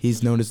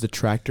 He's known as the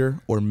Tractor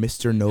or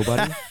Mr.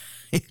 Nobody.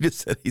 You just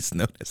said he's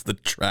known as the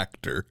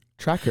Tractor.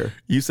 Tracker.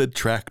 You said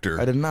Tractor.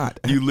 I did not.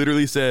 You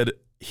literally said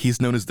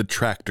he's known as the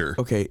Tractor.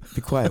 Okay,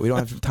 be quiet. We don't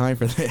have time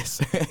for this.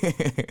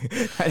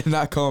 I did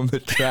not call him the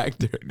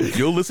Tractor.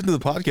 You'll listen to the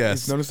podcast.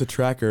 He's known as the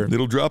Tracker.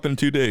 It'll drop in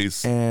 2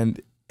 days. And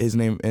his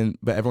name,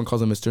 but everyone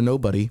calls him Mr.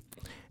 Nobody.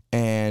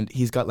 And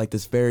he's got like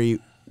this very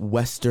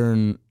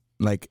Western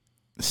like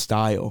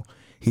style.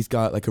 He's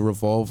got like a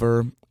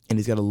revolver, and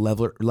he's got a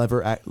lever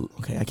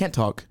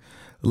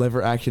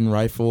action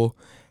rifle,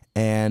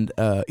 and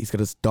he's got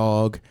his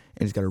dog,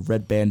 and he's got a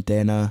red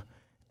bandana,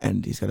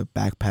 and he's got a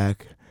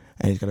backpack,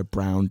 and he's got a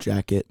brown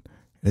jacket,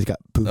 and he's got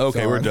boots.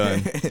 Okay, on. we're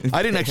done.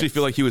 I didn't actually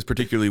feel like he was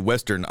particularly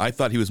Western. I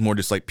thought he was more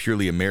just like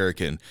purely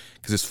American,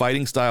 because his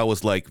fighting style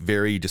was like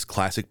very just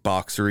classic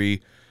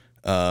boxery.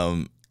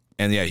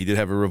 And yeah, he did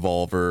have a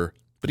revolver,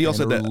 but he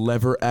also had that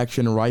lever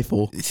action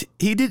rifle.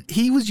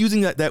 He was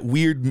using that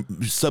weird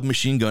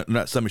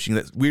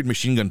that weird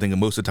machine gun thing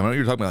most of the time. I know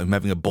you're talking about him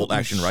having a bolt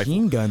action rifle.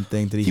 Machine gun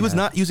thing that he was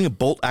not using a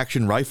bolt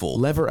action rifle.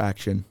 Lever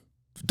action.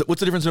 What's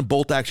the difference in a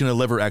bolt action and a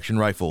lever action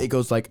rifle? It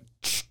goes like,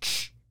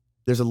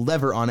 there's a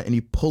lever on it, and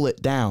you pull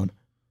it down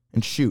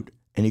and shoot,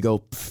 and you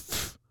go.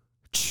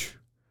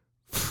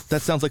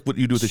 That sounds like what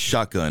you do with a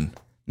shotgun.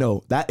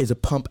 No, that is a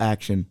pump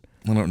action.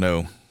 I don't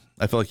know.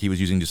 I felt like he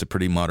was using just a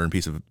pretty modern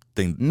piece of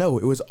thing. No,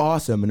 it was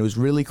awesome, and it was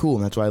really cool,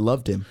 and that's why I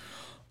loved him.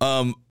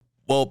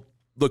 Well,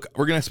 look,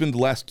 we're going to spend the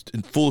last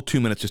full 2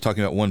 minutes just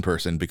talking about one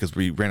person because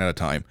we ran out of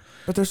time.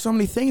 But there's so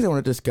many things I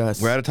want to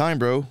discuss. We're out of time,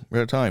 bro. We're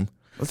out of time.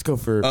 Let's go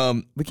for...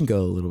 we can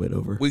go a little bit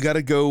over. We got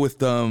to go with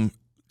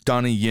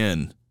Donnie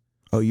Yen.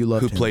 Oh, you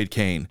loved him. Who played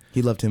Kane.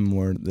 He loved him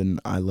more than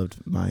I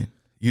loved mine.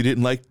 You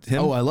didn't like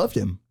him? Oh, I loved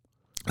him.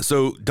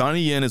 So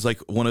Donnie Yen is like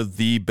one of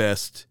the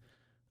best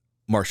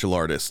martial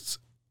artists,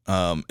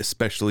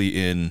 especially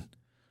in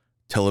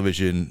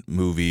television,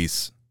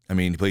 movies. I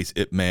mean, he plays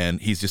Ip Man.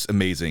 He's just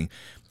amazing.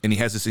 And he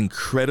has this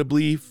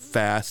incredibly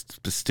fast,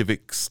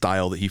 specific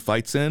style that he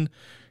fights in.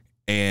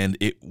 And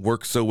it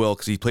works so well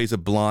because he plays a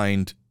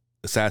blind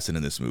assassin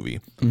in this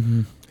movie.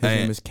 Mm-hmm. His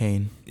name is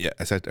Kane. Yeah,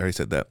 I already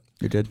said that.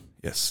 You did?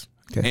 Yes.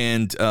 Okay.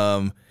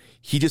 And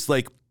he just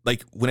like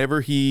whenever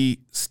he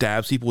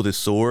stabs people with his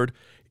sword,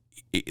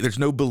 there's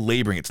no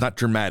belaboring. It's not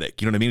dramatic.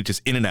 You know what I mean? It's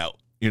just in and out.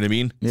 You know what I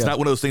mean? Yeah. It's not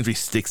one of those things where he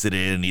sticks it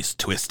in and he's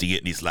twisting it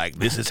and he's like,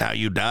 this is how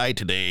you die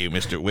today,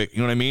 Mr. Wick. You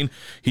know what I mean?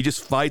 He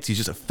just fights. He's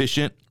just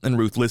efficient and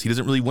ruthless. He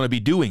doesn't really want to be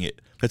doing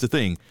it. That's the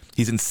thing.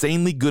 He's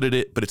insanely good at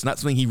it, but it's not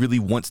something he really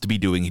wants to be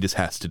doing. He just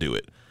has to do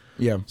it.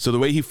 Yeah. So the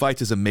way he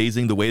fights is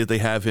amazing. The way that they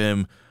have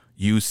him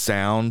use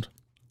sound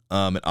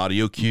and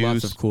audio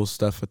cues. Lots of cool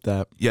stuff with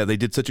that. Yeah, they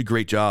did such a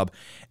great job.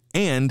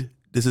 And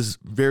this is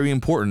very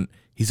important.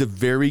 He's a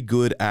very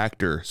good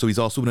actor, so he's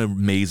also an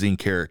amazing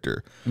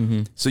character.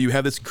 Mm-hmm. So you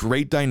have this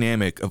great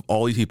dynamic of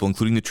all these people,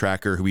 including the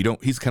tracker, who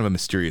he's kind of a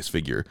mysterious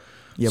figure.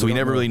 Yeah, so we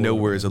never really know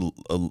where his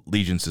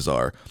allegiances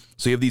are.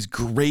 So you have these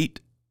great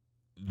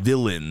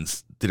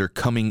villains that are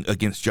coming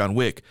against John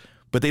Wick,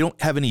 but they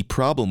don't have any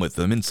problem with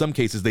them. In some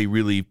cases, they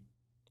really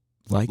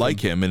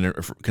like him and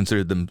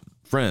consider them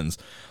friends.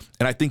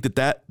 And I think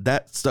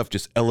that stuff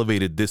just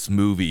elevated this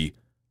movie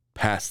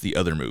past the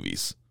other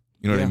movies.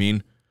 You know what I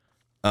mean?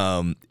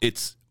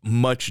 It's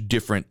much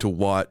different to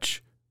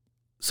watch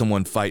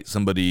someone fight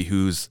somebody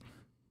who's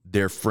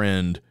their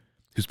friend,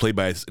 who's played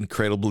by an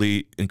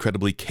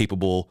incredibly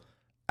capable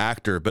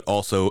actor, but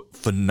also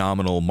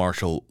phenomenal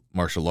martial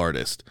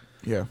artist.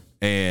 Yeah.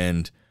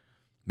 And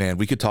man,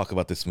 we could talk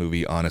about this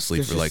movie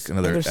honestly for like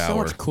another hour. There's so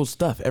much cool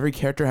stuff. Every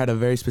character had a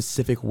very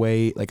specific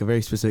way, like a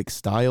very specific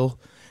style,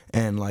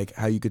 and like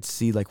how you could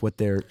see like what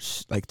their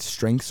like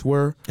strengths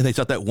were. And they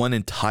shot that one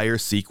entire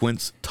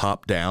sequence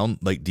top down,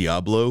 like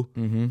Diablo.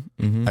 Mm-hmm,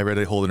 mm-hmm. I read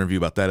a whole interview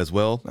about that as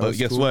well. But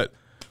guess what?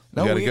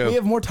 We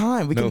have more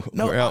time. We can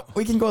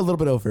go a little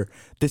bit over.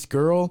 This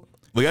girl.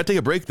 We got to take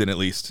a break then at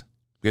least.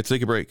 We have to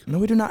take a break. No,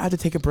 we do not have to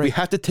take a break. We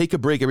have to take a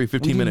break every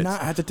 15 minutes. We do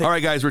not have to take. All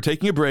right, guys, we're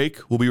taking a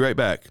break. We'll be right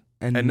back.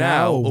 And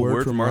now a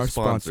word from our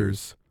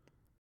sponsors.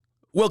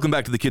 Welcome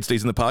back to the Kid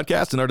Stays in the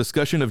Podcast and our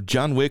discussion of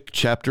John Wick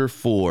Chapter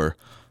 4.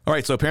 All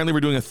right, so apparently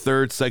we're doing a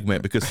third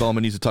segment because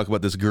Solomon needs to talk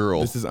about this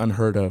girl. This is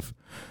unheard of.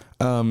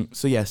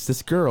 So yes,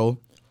 this girl,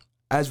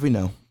 as we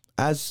know,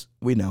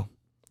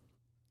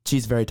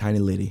 she's a very tiny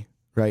lady,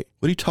 right?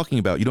 What are you talking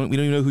about? We don't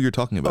even know who you're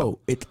talking about. Oh,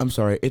 I'm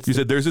sorry. You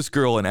said there's this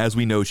girl, and as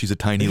we know, she's a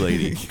tiny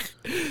lady.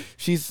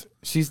 she's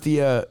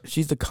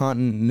the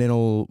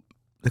Continental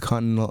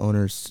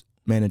owner's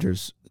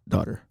manager's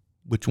daughter.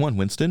 Which one,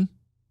 Winston?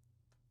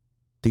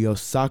 The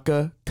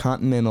Osaka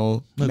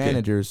Continental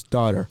manager's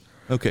daughter.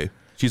 Okay.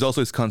 She's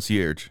also his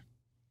concierge.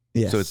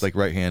 Yes. So it's like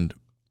right-hand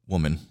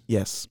woman.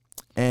 Yes.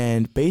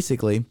 And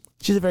basically,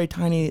 she's a very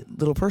tiny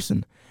little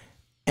person.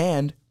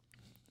 And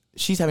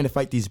she's having to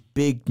fight these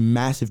big,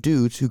 massive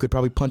dudes who could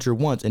probably punch her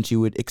once and she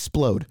would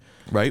explode.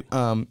 Right.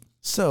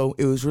 So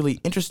it was really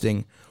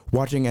interesting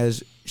watching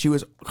as she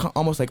was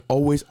almost like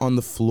always on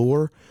the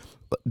floor,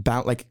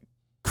 like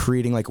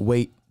creating like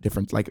weight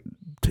difference, like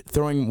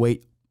throwing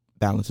weight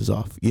balances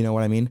off. You know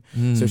what I mean?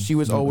 So she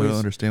was always... I don't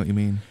understand what you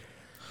mean.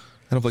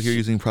 I don't feel like you're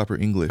using proper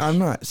English. I'm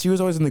not. She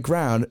was always in the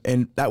ground,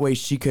 and that way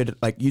she could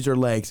like use her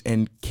legs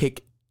and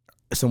kick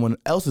someone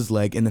else's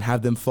leg and then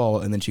have them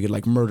fall, and then she could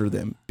like murder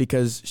them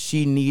because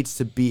she needs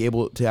to be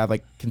able to have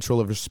like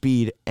control of her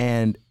speed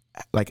and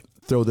like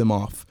throw them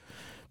off,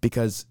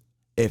 because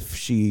if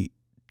she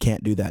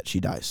can't do that,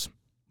 she dies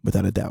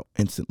without a doubt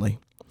instantly.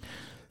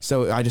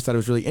 So I just thought it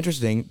was really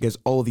interesting because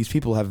all of these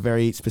people have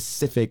very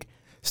specific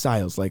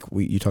styles. Like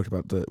you talked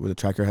about where the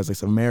tracker has like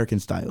some American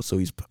style, so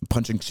he's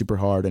punching super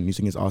hard and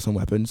using his awesome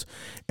weapons.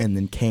 And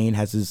then Kane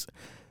has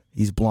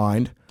he's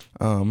blind,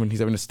 and he's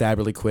having to stab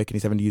really quick, and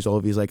he's having to use all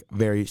of these like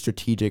very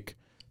strategic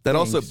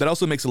things. That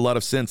also makes a lot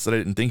of sense that I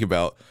didn't think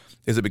about.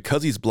 Is that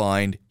because he's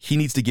blind, he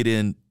needs to get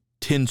in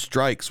 10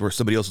 strikes where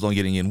somebody else is only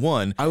getting in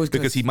one,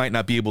 because he might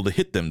not be able to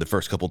hit them the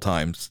first couple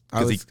times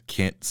because he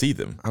can't see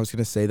them. I was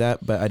gonna say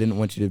that, but I didn't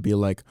want you to be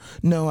like,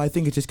 no, I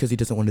think it's just because he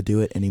doesn't want to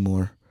do it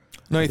anymore.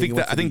 No, I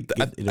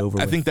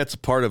think that's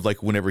part of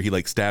like whenever he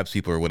like stabs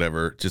people or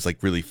whatever, just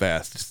like really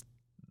fast.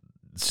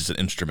 It's just an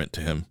instrument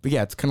to him. But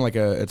yeah, it's kind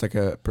of like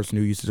a person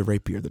who uses a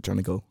rapier. They're trying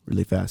to go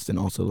really fast, and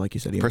also like you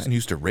said, a person who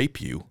used to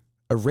rape you.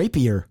 A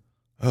rapier.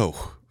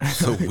 Oh,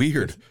 so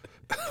weird.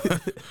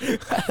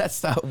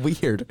 That's not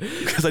weird.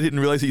 Because I didn't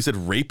realize that you said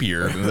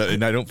rapier,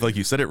 and I don't feel like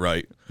you said it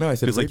right. No, I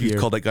said because like you rapier.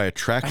 called that guy a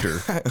tractor.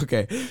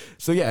 Okay.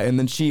 So yeah, and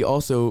then she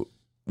also,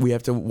 we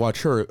have to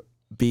watch her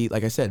be,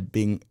 like I said,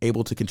 being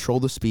able to control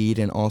the speed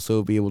and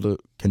also be able to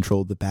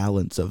control the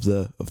balance of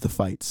the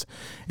fights.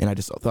 And I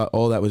just thought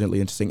all that was really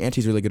interesting. And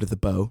she's really good at the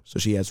bow, so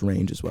she has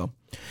range as well.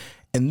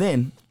 And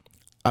then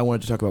I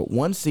wanted to talk about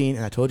one scene,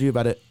 and I told you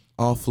about it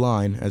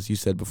offline, as you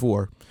said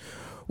before,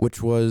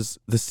 which was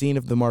the scene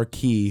of the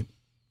marquee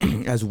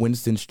as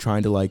Winston's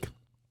trying to like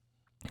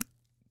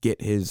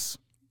get his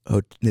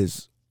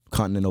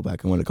Continental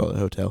back. I want to call it a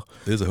hotel.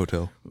 It is a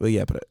hotel. Well,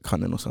 yeah, but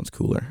Continental sounds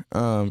cooler.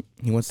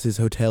 He wants his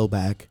hotel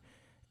back,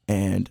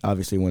 and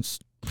obviously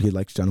he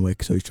likes John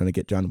Wick, so he's trying to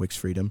get John Wick's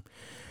freedom.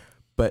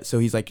 But so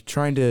he's like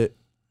trying to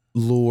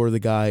lure the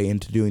guy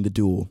into doing the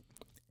duel,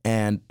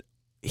 and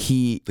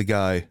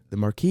the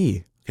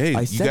marquis. Hey,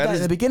 I said that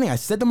in the beginning. I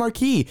said the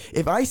marquis.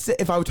 If I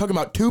was talking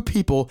about two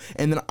people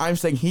and then I'm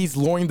saying he's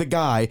luring the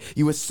guy,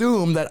 you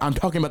assume that I'm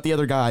talking about the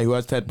other guy who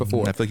I said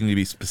before. I feel like you need to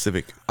be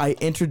specific. I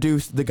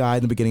introduced the guy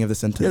in the beginning of the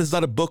sentence. Yeah, this is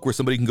not a book where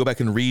somebody can go back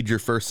and read your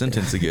first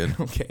sentence again.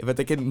 Okay, but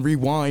they can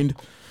rewind.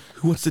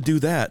 Who wants to do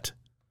that?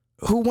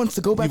 Who wants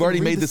to go back? You've already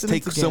and read made this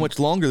take so much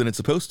longer than it's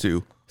supposed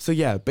to. So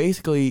yeah,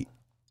 basically,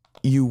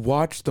 you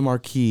watch the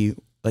marquis,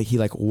 like he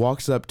like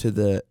walks up to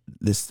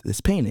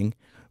this painting,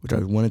 which I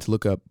wanted to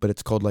look up, but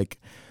it's called like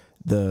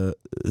the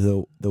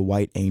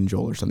White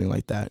Angel or something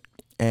like that.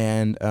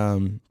 And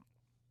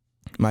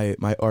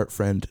my art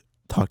friend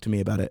talked to me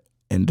about it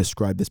and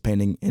described this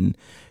painting in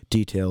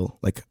detail,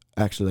 like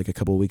actually like a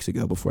couple of weeks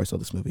ago before I saw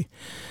this movie.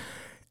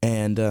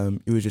 And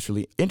it was just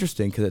really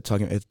interesting because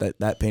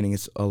that painting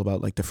is all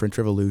about like the French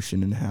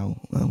Revolution and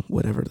how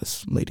whatever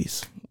this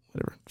lady's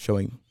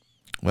showing.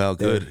 Well,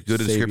 good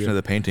description of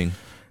the painting.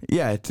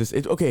 Yeah, it's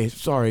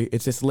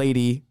this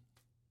lady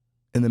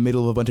in the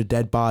middle of a bunch of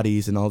dead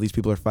bodies and all these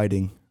people are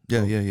fighting.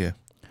 Yeah.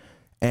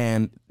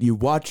 And you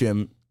watch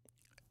him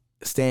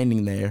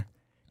standing there,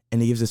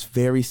 and he gives this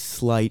very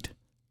slight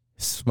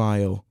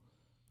smile,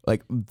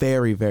 like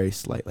very, very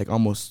slight, like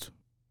almost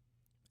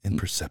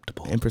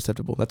imperceptible.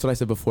 That's what I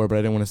said before, but I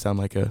didn't want to sound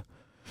like a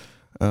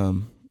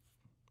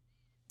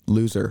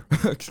loser.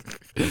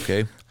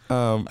 Okay.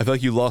 I feel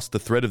like you lost the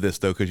thread of this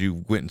though because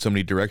you went in so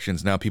many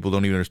directions. Now people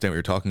don't even understand what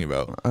you're talking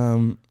about.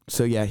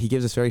 So yeah, he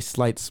gives this very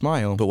slight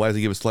smile. But why does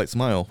he give a slight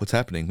smile? What's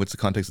happening? What's the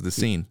context of the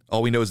scene?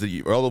 All we know is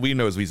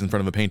he's in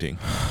front of a painting.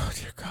 Oh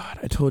dear God!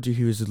 I told you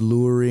he was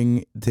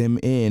luring them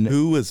in.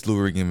 Who was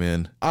luring him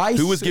in?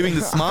 Who was giving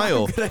the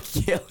smile? I'm gonna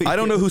kill you. I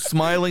don't know who's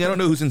smiling. I don't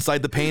know who's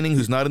inside the painting.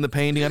 Who's not in the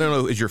painting. I don't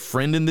know. Is your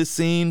friend in this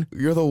scene?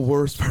 You're the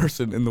worst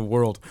person in the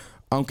world.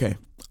 Okay.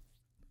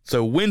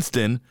 So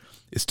Winston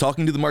is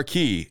talking to the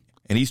Marquis.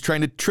 And he's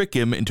trying to trick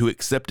him into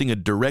accepting a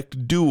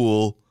direct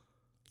duel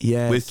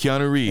with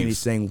Keanu Reeves. And he's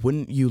saying,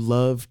 wouldn't you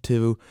love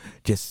to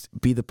just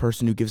be the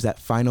person who gives that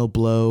final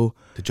blow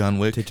to John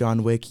Wick?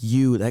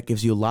 That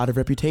gives you a lot of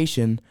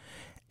reputation.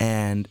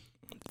 And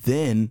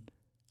then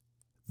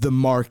the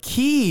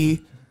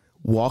Marquis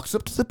walks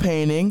up to the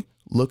painting,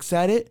 looks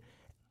at it,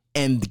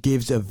 and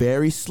gives a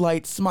very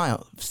slight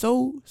smile.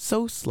 So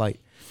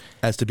slight.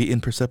 As to be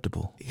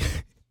imperceptible.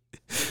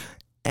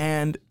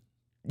 And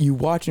you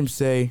watch him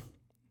say,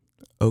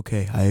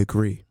 okay, I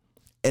agree.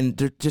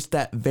 And just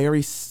that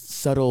very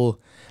subtle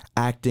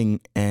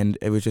acting, and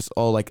it was just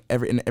all like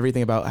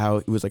everything about how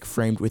it was like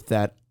framed with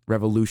that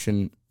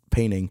Revolution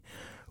painting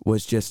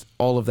was just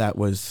all of that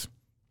was.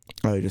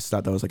 I just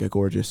thought that was like a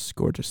gorgeous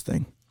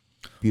thing,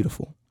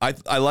 beautiful.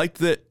 I liked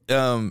that.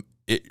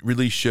 It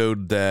really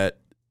showed that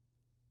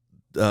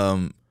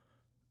the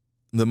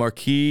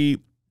Marquis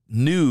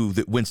knew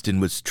that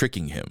Winston was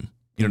tricking him.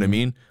 You know what I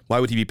mean?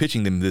 Why would he be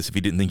pitching them this if he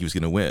didn't think he was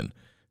going to win?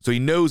 So he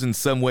knows in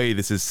some way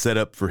this is set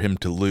up for him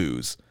to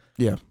lose.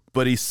 Yeah.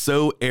 But he's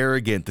so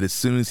arrogant that as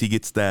soon as he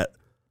gets that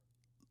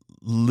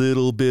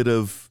little bit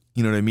of,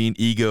 you know what I mean,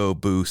 ego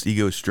boost,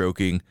 ego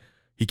stroking,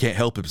 he can't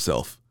help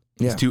himself.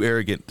 Yeah. He's too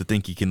arrogant to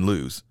think he can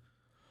lose.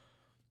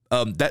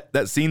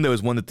 That scene, though,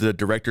 is one that the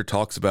director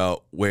talks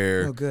about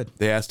where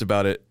they asked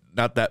about it,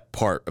 not that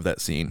part of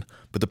that scene,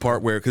 but the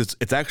part where, because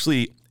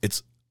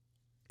it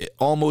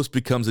almost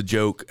becomes a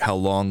joke how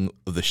long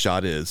the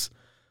shot is.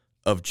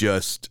 Of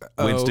just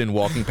Winston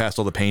walking past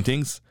all the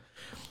paintings,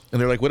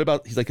 and they're like, "What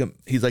about?" He's like,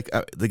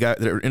 the guy,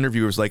 the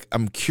interviewer's like,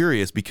 "I'm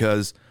curious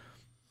because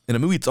in a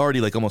movie it's already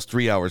like almost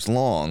 3 hours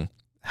long.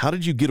 How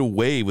did you get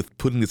away with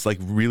putting this like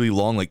really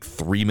long, like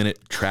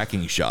 3-minute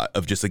tracking shot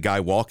of just a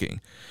guy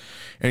walking?"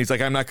 And he's like,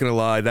 "I'm not gonna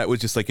lie, that was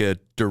just like a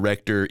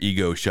director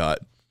ego shot.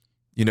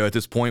 You know, at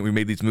this point we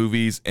made these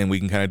movies and we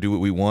can kind of do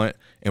what we want,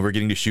 and we're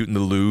getting to shoot in the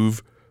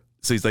Louvre.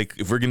 So he's like,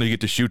 if we're gonna get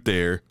to shoot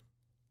there,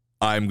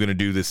 I'm gonna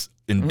do this."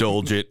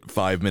 Indulgent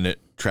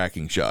 5-minute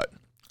tracking shot.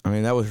 I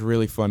mean, that was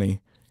really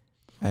funny,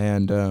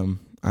 and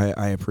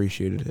I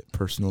appreciated it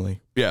personally.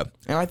 Yeah,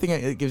 and I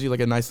think it gives you like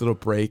a nice little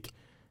break,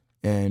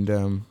 and I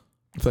feel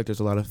like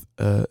there's a lot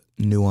of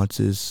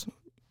nuances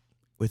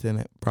within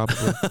it,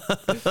 probably.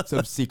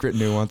 Some secret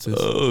nuances.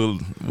 Oh,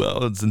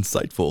 well, it's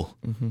insightful.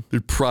 Mm-hmm.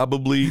 There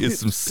probably is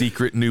some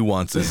secret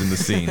nuances in the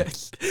scene.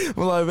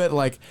 Well, I meant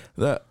like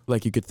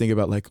you could think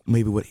about like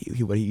maybe what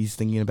he's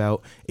thinking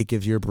about. It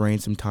gives your brain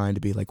some time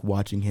to be like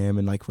watching him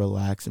and like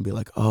relax and be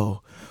like,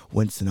 oh,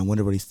 Winston, I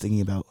wonder what he's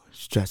thinking about.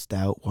 Stressed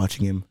out,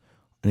 watching him.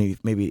 And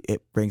maybe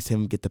it brings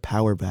him get the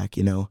power back,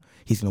 you know.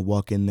 He's going to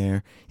walk in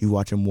there. You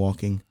watch him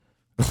walking.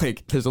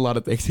 Like, there's a lot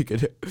of things he could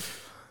do.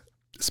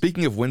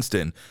 Speaking of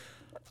Winston,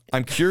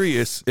 I'm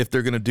curious if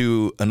they're going to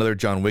do another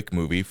John Wick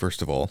movie,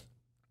 first of all.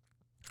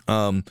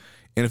 And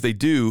if they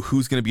do,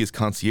 who's going to be his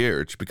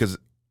concierge? Because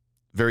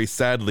very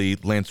sadly,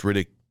 Lance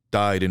Riddick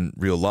died in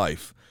real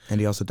life. And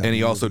he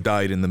also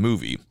died in the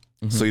movie.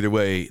 Mm-hmm. So either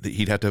way,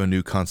 he'd have to have a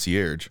new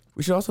concierge.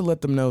 We should also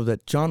let them know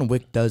that John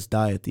Wick does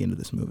die at the end of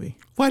this movie.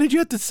 Why did you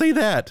have to say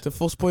that? It's a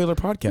full spoiler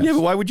podcast. Yeah,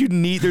 but why would you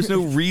need... There's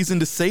no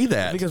reason to say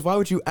that. Because why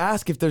would you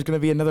ask if there's going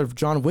to be another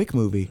John Wick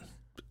movie?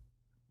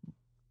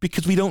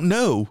 Because we don't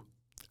know.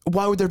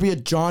 Why would there be a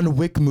John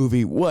Wick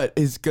movie? What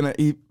is going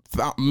to...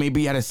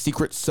 Maybe he had a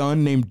secret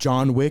son named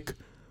John Wick?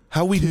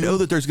 How we know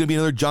that there's going to be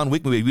another John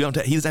Wick movie? He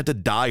doesn't have to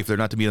die for there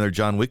not to be another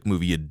John Wick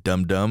movie, you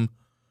dum-dum.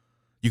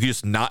 You could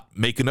just not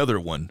make another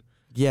one.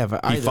 Yeah,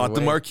 but he fought the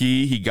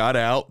Marquis. He got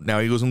out. Now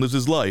he goes and lives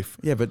his life.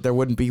 Yeah, but there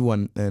wouldn't be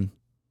one then.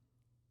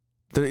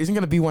 There isn't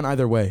going to be one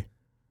either way.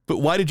 But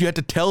why did you have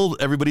to tell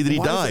everybody that he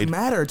died? Why does it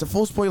matter? It's a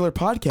full spoiler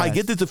podcast. I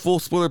get that it's a full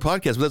spoiler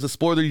podcast, but that's a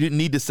spoiler you didn't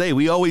need to say.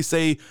 We always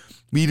say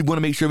we want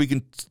to make sure we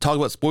can talk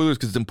about spoilers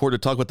because it's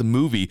important to talk about the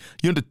movie.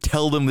 You don't have to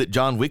tell them that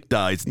John Wick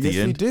dies at the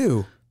end. Yes, we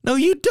do. No,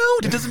 you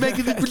don't. It doesn't make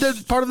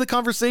it part of the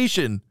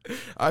conversation.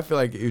 I feel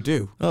like you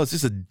do. Oh, it's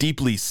just a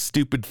deeply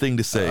stupid thing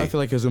to say. I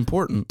feel like it's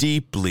important.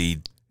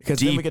 Deeply, because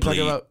then we can talk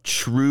about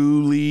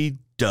truly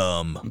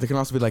dumb. There can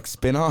also be like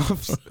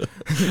spin-offs.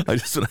 I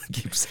just want to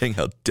keep saying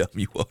how dumb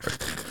you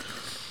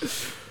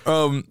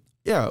are.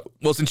 Yeah.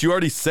 Well, since you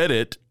already said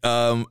it,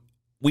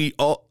 we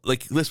all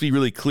let's be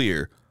really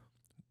clear.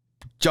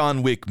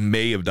 John Wick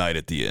may have died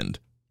at the end.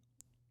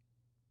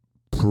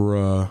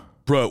 Bro,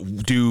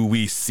 do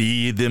we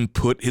see them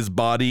put his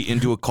body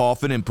into a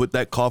coffin and put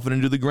that coffin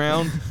into the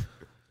ground?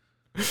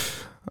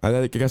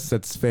 I guess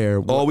that's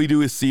fair. All we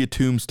do is see a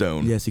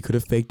tombstone. Yes, he could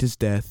have faked his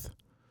death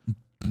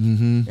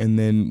and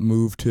then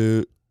moved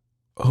to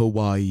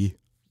Hawaii.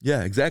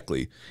 Yeah,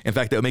 exactly. In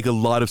fact, that would make a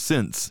lot of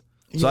sense.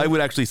 So I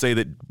would actually say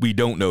that we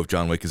don't know if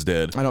John Wick is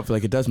dead. I don't feel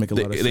like it does make a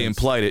lot of sense. They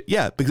implied it.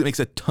 Yeah, because it makes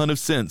a ton of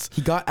sense.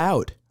 He got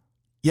out.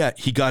 Yeah,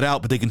 he got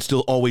out, but they can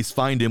still always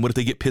find him. What if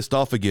they get pissed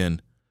off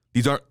again?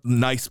 These aren't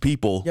nice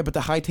people. Yeah, but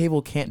the high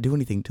table can't do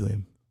anything to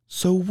him.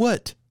 So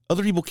what?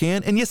 Other people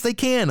can? And yes, they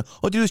can. All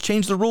they do is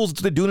change the rules.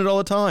 They're doing it all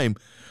the time.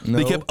 No.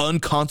 They kept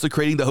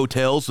unconsecrating the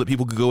hotels so that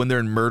people could go in there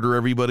and murder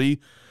everybody.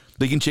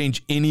 They can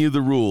change any of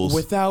the rules.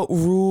 Without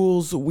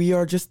rules, we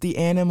are just the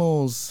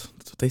animals.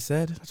 That's what they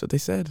said. That's what they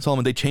said.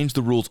 Solomon, they change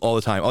the rules all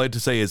the time. All I have to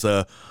say is,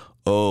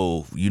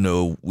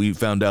 we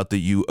found out that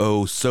you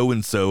owe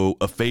so-and-so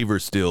a favor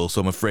still,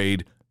 so I'm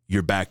afraid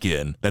you're back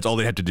in. That's all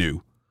they have to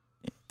do.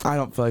 I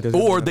don't feel like there's...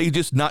 Or they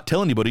just not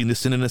tell anybody and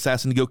just send an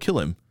assassin to go kill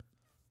him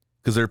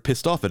because they're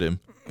pissed off at him.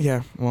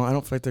 Yeah, well, I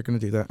don't feel like they're going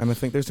to do that. And I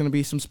think there's going to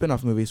be some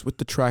spin-off movies with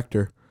the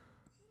tractor.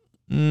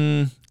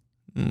 I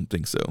don't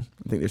think so.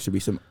 I think there should be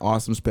some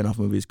awesome spin-off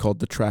movies called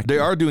The Tractor. They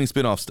are doing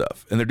spin-off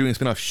stuff, and they're doing a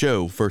spin-off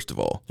show, first of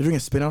all. They're doing a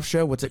spin-off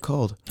show? What's it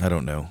called? I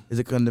don't know. Is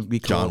it going to be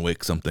called John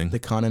Wick something? The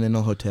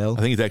Continental Hotel?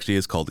 I think it actually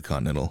is called The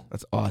Continental.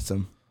 That's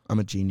awesome. I'm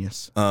a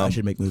genius. I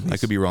should make movies. I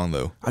could be wrong,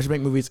 though. I should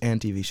make movies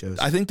and TV shows.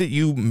 I think that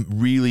you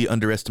really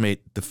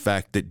underestimate the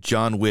fact that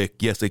John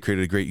Wick, yes, they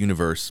created a great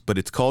universe, but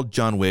it's called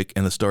John Wick,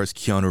 and the star is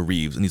Keanu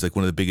Reeves, and he's like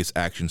one of the biggest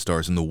action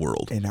stars in the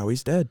world. And now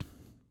he's dead.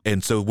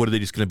 And so what are they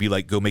just going to be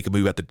like, go make a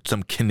movie about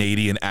some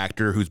Canadian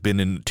actor who's been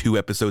in 2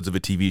 episodes of a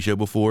TV show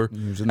before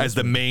as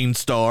the main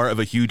star of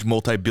a huge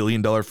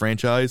multi-billion-dollar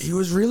franchise? He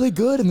was really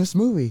good in this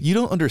movie. You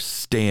don't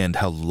understand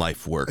how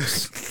life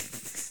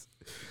works.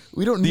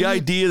 We don't The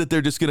idea that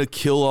they're just going to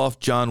kill off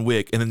John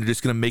Wick and then they're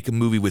just going to make a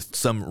movie with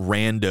some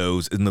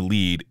randos in the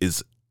lead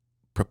is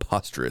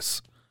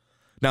preposterous.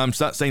 Now, I'm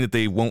not saying that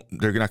they're not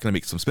going to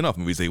make some spin-off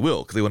movies. They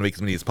will, because they want to make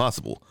as many as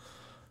possible.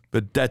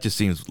 But that just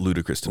seems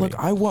ludicrous to me. Look,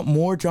 I want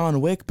more John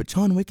Wick, but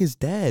John Wick is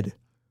dead.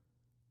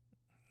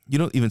 You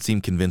don't even seem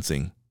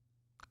convincing.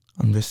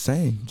 I'm just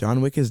saying,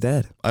 John Wick is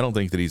dead. I don't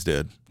think that he's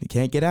dead. He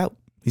can't get out.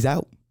 He's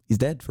out. He's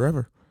dead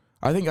forever.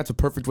 I think that's a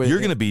perfect way. You're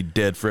going to be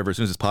dead forever as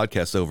soon as this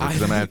podcast's over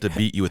because I'm going to have to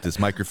beat you with this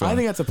microphone. I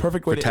think that's a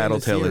perfect way for to end the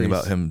series. tattletelling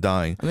about him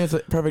dying. I think it's a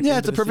perfect. Yeah,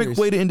 it's a perfect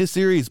way to end a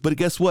series. But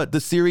guess what?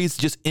 The series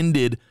just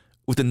ended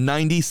with a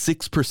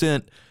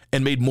 96%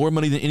 and made more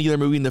money than any other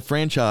movie in the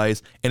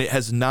franchise, and it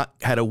has not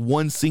had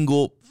one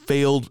single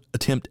failed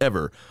attempt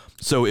ever.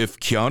 So if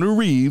Keanu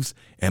Reeves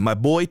and my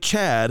boy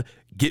Chad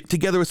get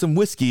together with some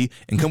whiskey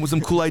and come with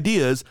some cool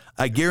ideas,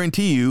 I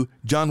guarantee you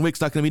John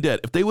Wick's not going to be dead.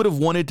 If they would have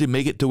wanted to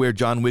make it to where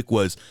John Wick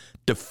was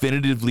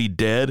definitively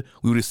dead,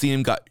 we would have seen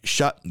him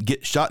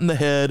get shot in the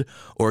head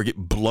or get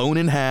blown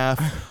in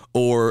half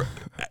or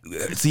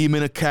see him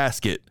in a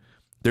casket.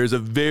 There's a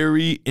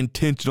very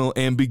intentional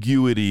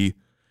ambiguity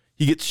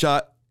He gets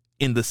shot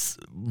in the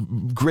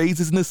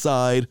grazes in the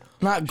side.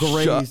 Not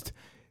grazed.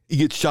 He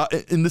gets shot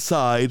in the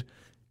side,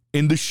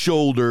 in the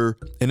shoulder,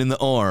 and in the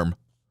arm.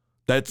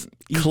 That's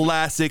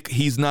classic.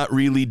 He's not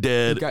really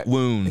dead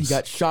wounds. He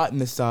got shot in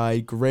the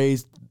side,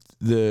 grazed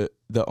the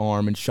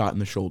arm, and shot in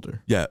the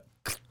shoulder. Yeah,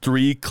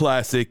 3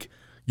 classic.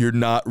 You're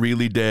not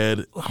really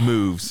dead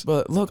moves.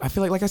 But look, I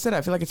feel like I said, I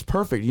feel like it's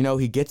perfect. You know,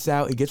 he gets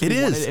out, he gets what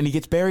he wanted, and he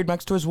gets buried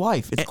next to his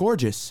wife. It's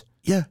gorgeous.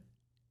 Yeah.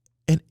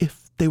 And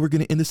if they were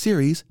going to end the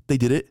series, they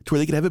did it to where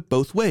they could have it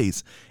both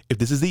ways. If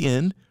this is the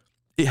end,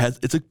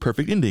 it's a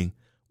perfect ending,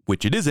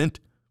 which it isn't,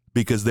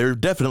 because they're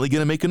definitely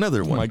going to make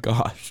another one. Oh my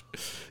gosh.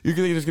 You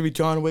think it's going to be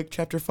John Wick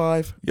Chapter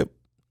 5? Yep.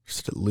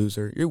 Just a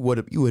loser. You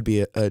would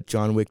be a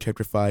John Wick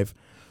Chapter 5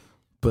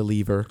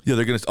 believer. Yeah,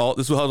 they're going to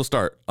this is how it'll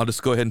start. I'll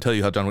just go ahead and tell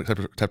you how John Wick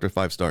Chapter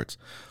 5 starts.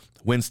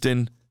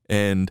 Winston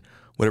and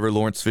whatever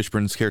Lawrence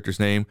Fishburne's character's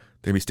name,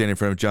 they're going to be standing in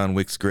front of John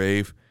Wick's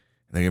grave,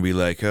 and they're going to be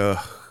like,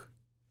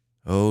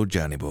 oh,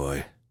 Johnny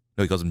boy.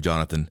 No, he calls him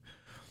Jonathan.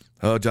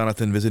 Oh,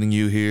 Jonathan, visiting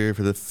you here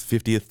for the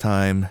 50th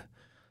time.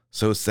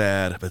 So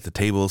sad, but the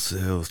table's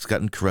it's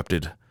gotten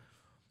corrupted.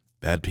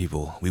 Bad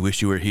people. We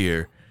wish you were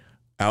here.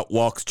 Out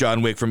walks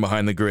John Wick from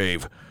behind the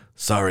grave.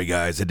 Sorry,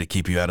 guys. Had to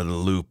keep you out of the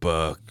loop.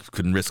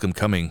 Couldn't risk him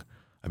coming.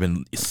 I've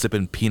been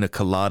sipping pina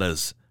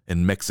coladas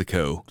in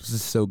Mexico. This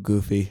is so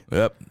goofy.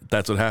 Yep,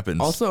 that's what happens.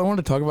 Also, I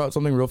wanted to talk about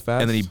something real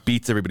fast. And then he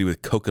beats everybody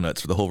with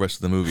coconuts for the whole rest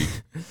of the movie.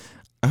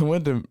 I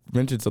wanted to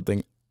mention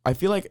something. I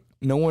feel like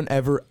no one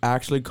ever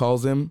actually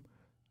calls him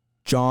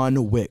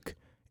John Wick.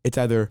 It's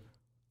either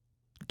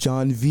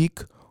John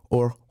Wick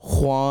or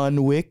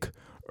Juan Wick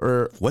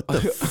or... What the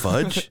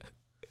fudge?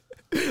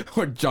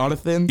 Or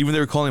Jonathan. Even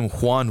they were calling him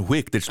Juan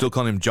Wick, they're still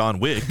calling him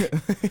John Wick.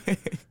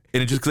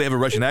 And just because they have a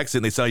Russian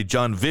accent, they say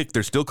John Wick,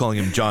 they're still calling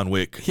him John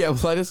Wick. Yeah,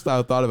 well, I just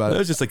thought about it. That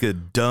was just like a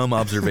dumb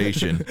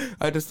observation.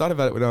 I just thought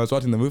about it when I was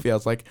watching the movie. I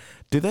was like,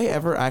 do they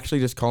ever actually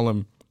just call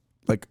him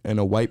like in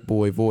a white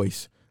boy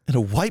voice? In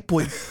a white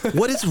boy?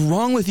 What is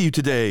wrong with you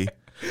today?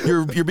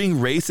 You're being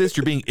racist.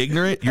 You're being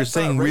ignorant. You're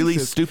saying really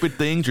stupid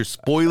things. You're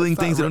spoiling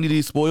things that don't need to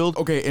be spoiled.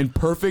 Okay, in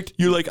perfect.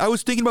 You're like, I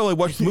was thinking about while I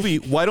watched the movie,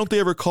 why don't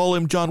they ever call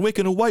him John Wick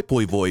in a white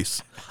boy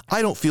voice?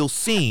 I don't feel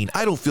seen.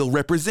 I don't feel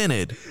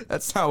represented.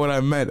 That's not what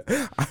I meant.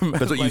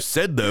 That's what you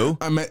said, though.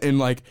 I meant in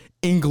like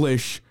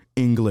English.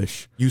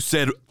 You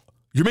said...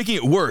 You're making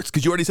it worse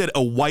because you already said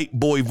a white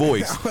boy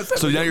voice.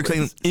 So now you're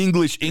saying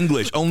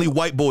English. Only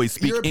white boys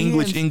speak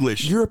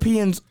English.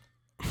 Europeans...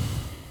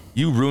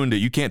 You ruined it.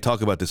 You can't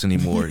talk about this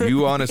anymore.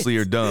 You honestly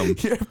are dumb.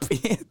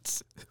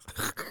 Europeans.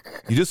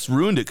 You just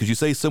ruined it because you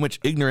say so much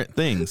ignorant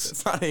things.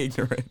 It's not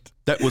ignorant.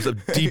 That was a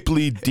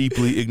deeply,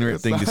 deeply ignorant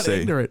thing to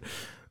say. Ignorant.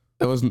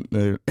 That wasn't.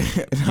 You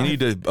need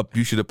to.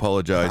 You should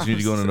apologize. You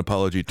need to go on an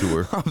apology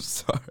tour. I'm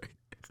sorry.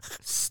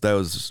 That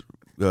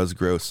was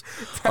gross.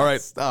 All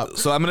right. Stop.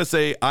 So I'm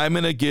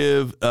gonna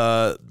give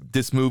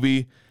this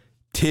movie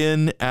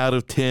 10 out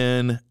of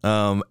 10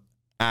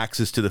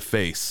 axes to the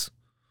face.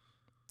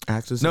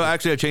 Axes? No,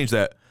 actually, I changed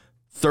that.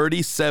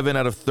 37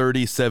 out of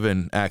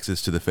 37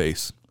 axes to the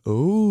face.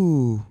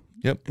 Ooh.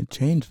 Yep. It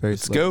changed very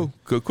Let's slightly.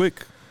 go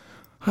quick.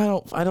 I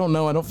don't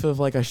know. I don't feel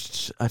like I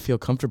feel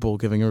comfortable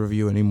giving a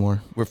review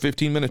anymore. We're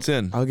 15 minutes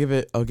in. I'll give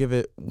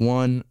it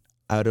 1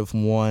 out of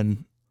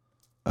 1.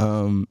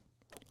 I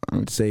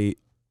would say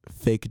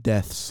fake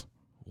deaths.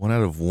 1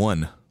 out of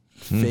 1.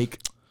 Fake.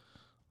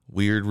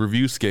 Weird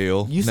review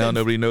scale. Now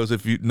nobody knows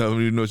if you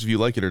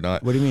like it or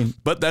not. What do you mean?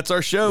 But that's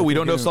our show. We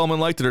don't know if Solomon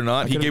liked it or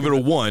not. He gave it a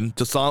 1.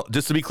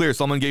 Just to be clear,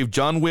 Solomon gave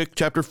John Wick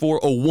Chapter 4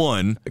 a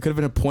 1. It could have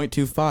been a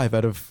 0.25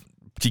 out of.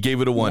 He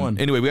gave it a 1.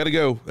 Anyway, we got to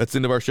go. That's the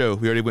end of our show.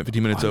 We already went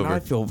 15 minutes over. I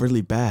feel really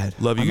bad.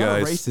 Love you guys.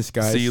 I'm not racist,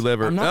 guys. See you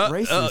later. I'm not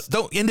racist.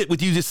 Don't end it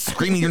with you just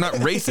screaming you're not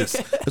racist.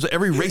 That's what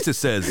every racist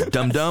says.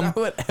 Dum dum. That's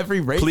what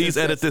every racist Please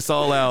edit says. this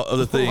all out of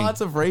the thing.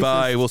 Lots of racists.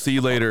 Bye. We'll see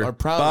you later.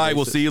 Bye.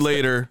 We'll see you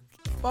later.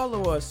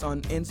 Follow us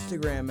on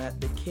Instagram at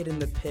The Kid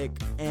and the Pick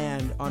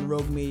and on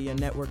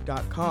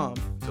RogueMediaNetwork.com.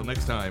 Till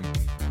next time.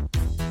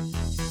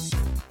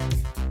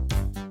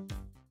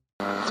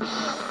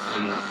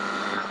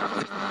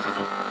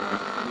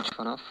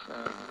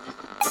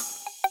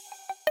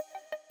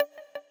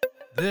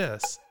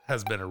 This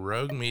has been a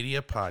Rogue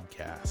Media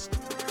podcast.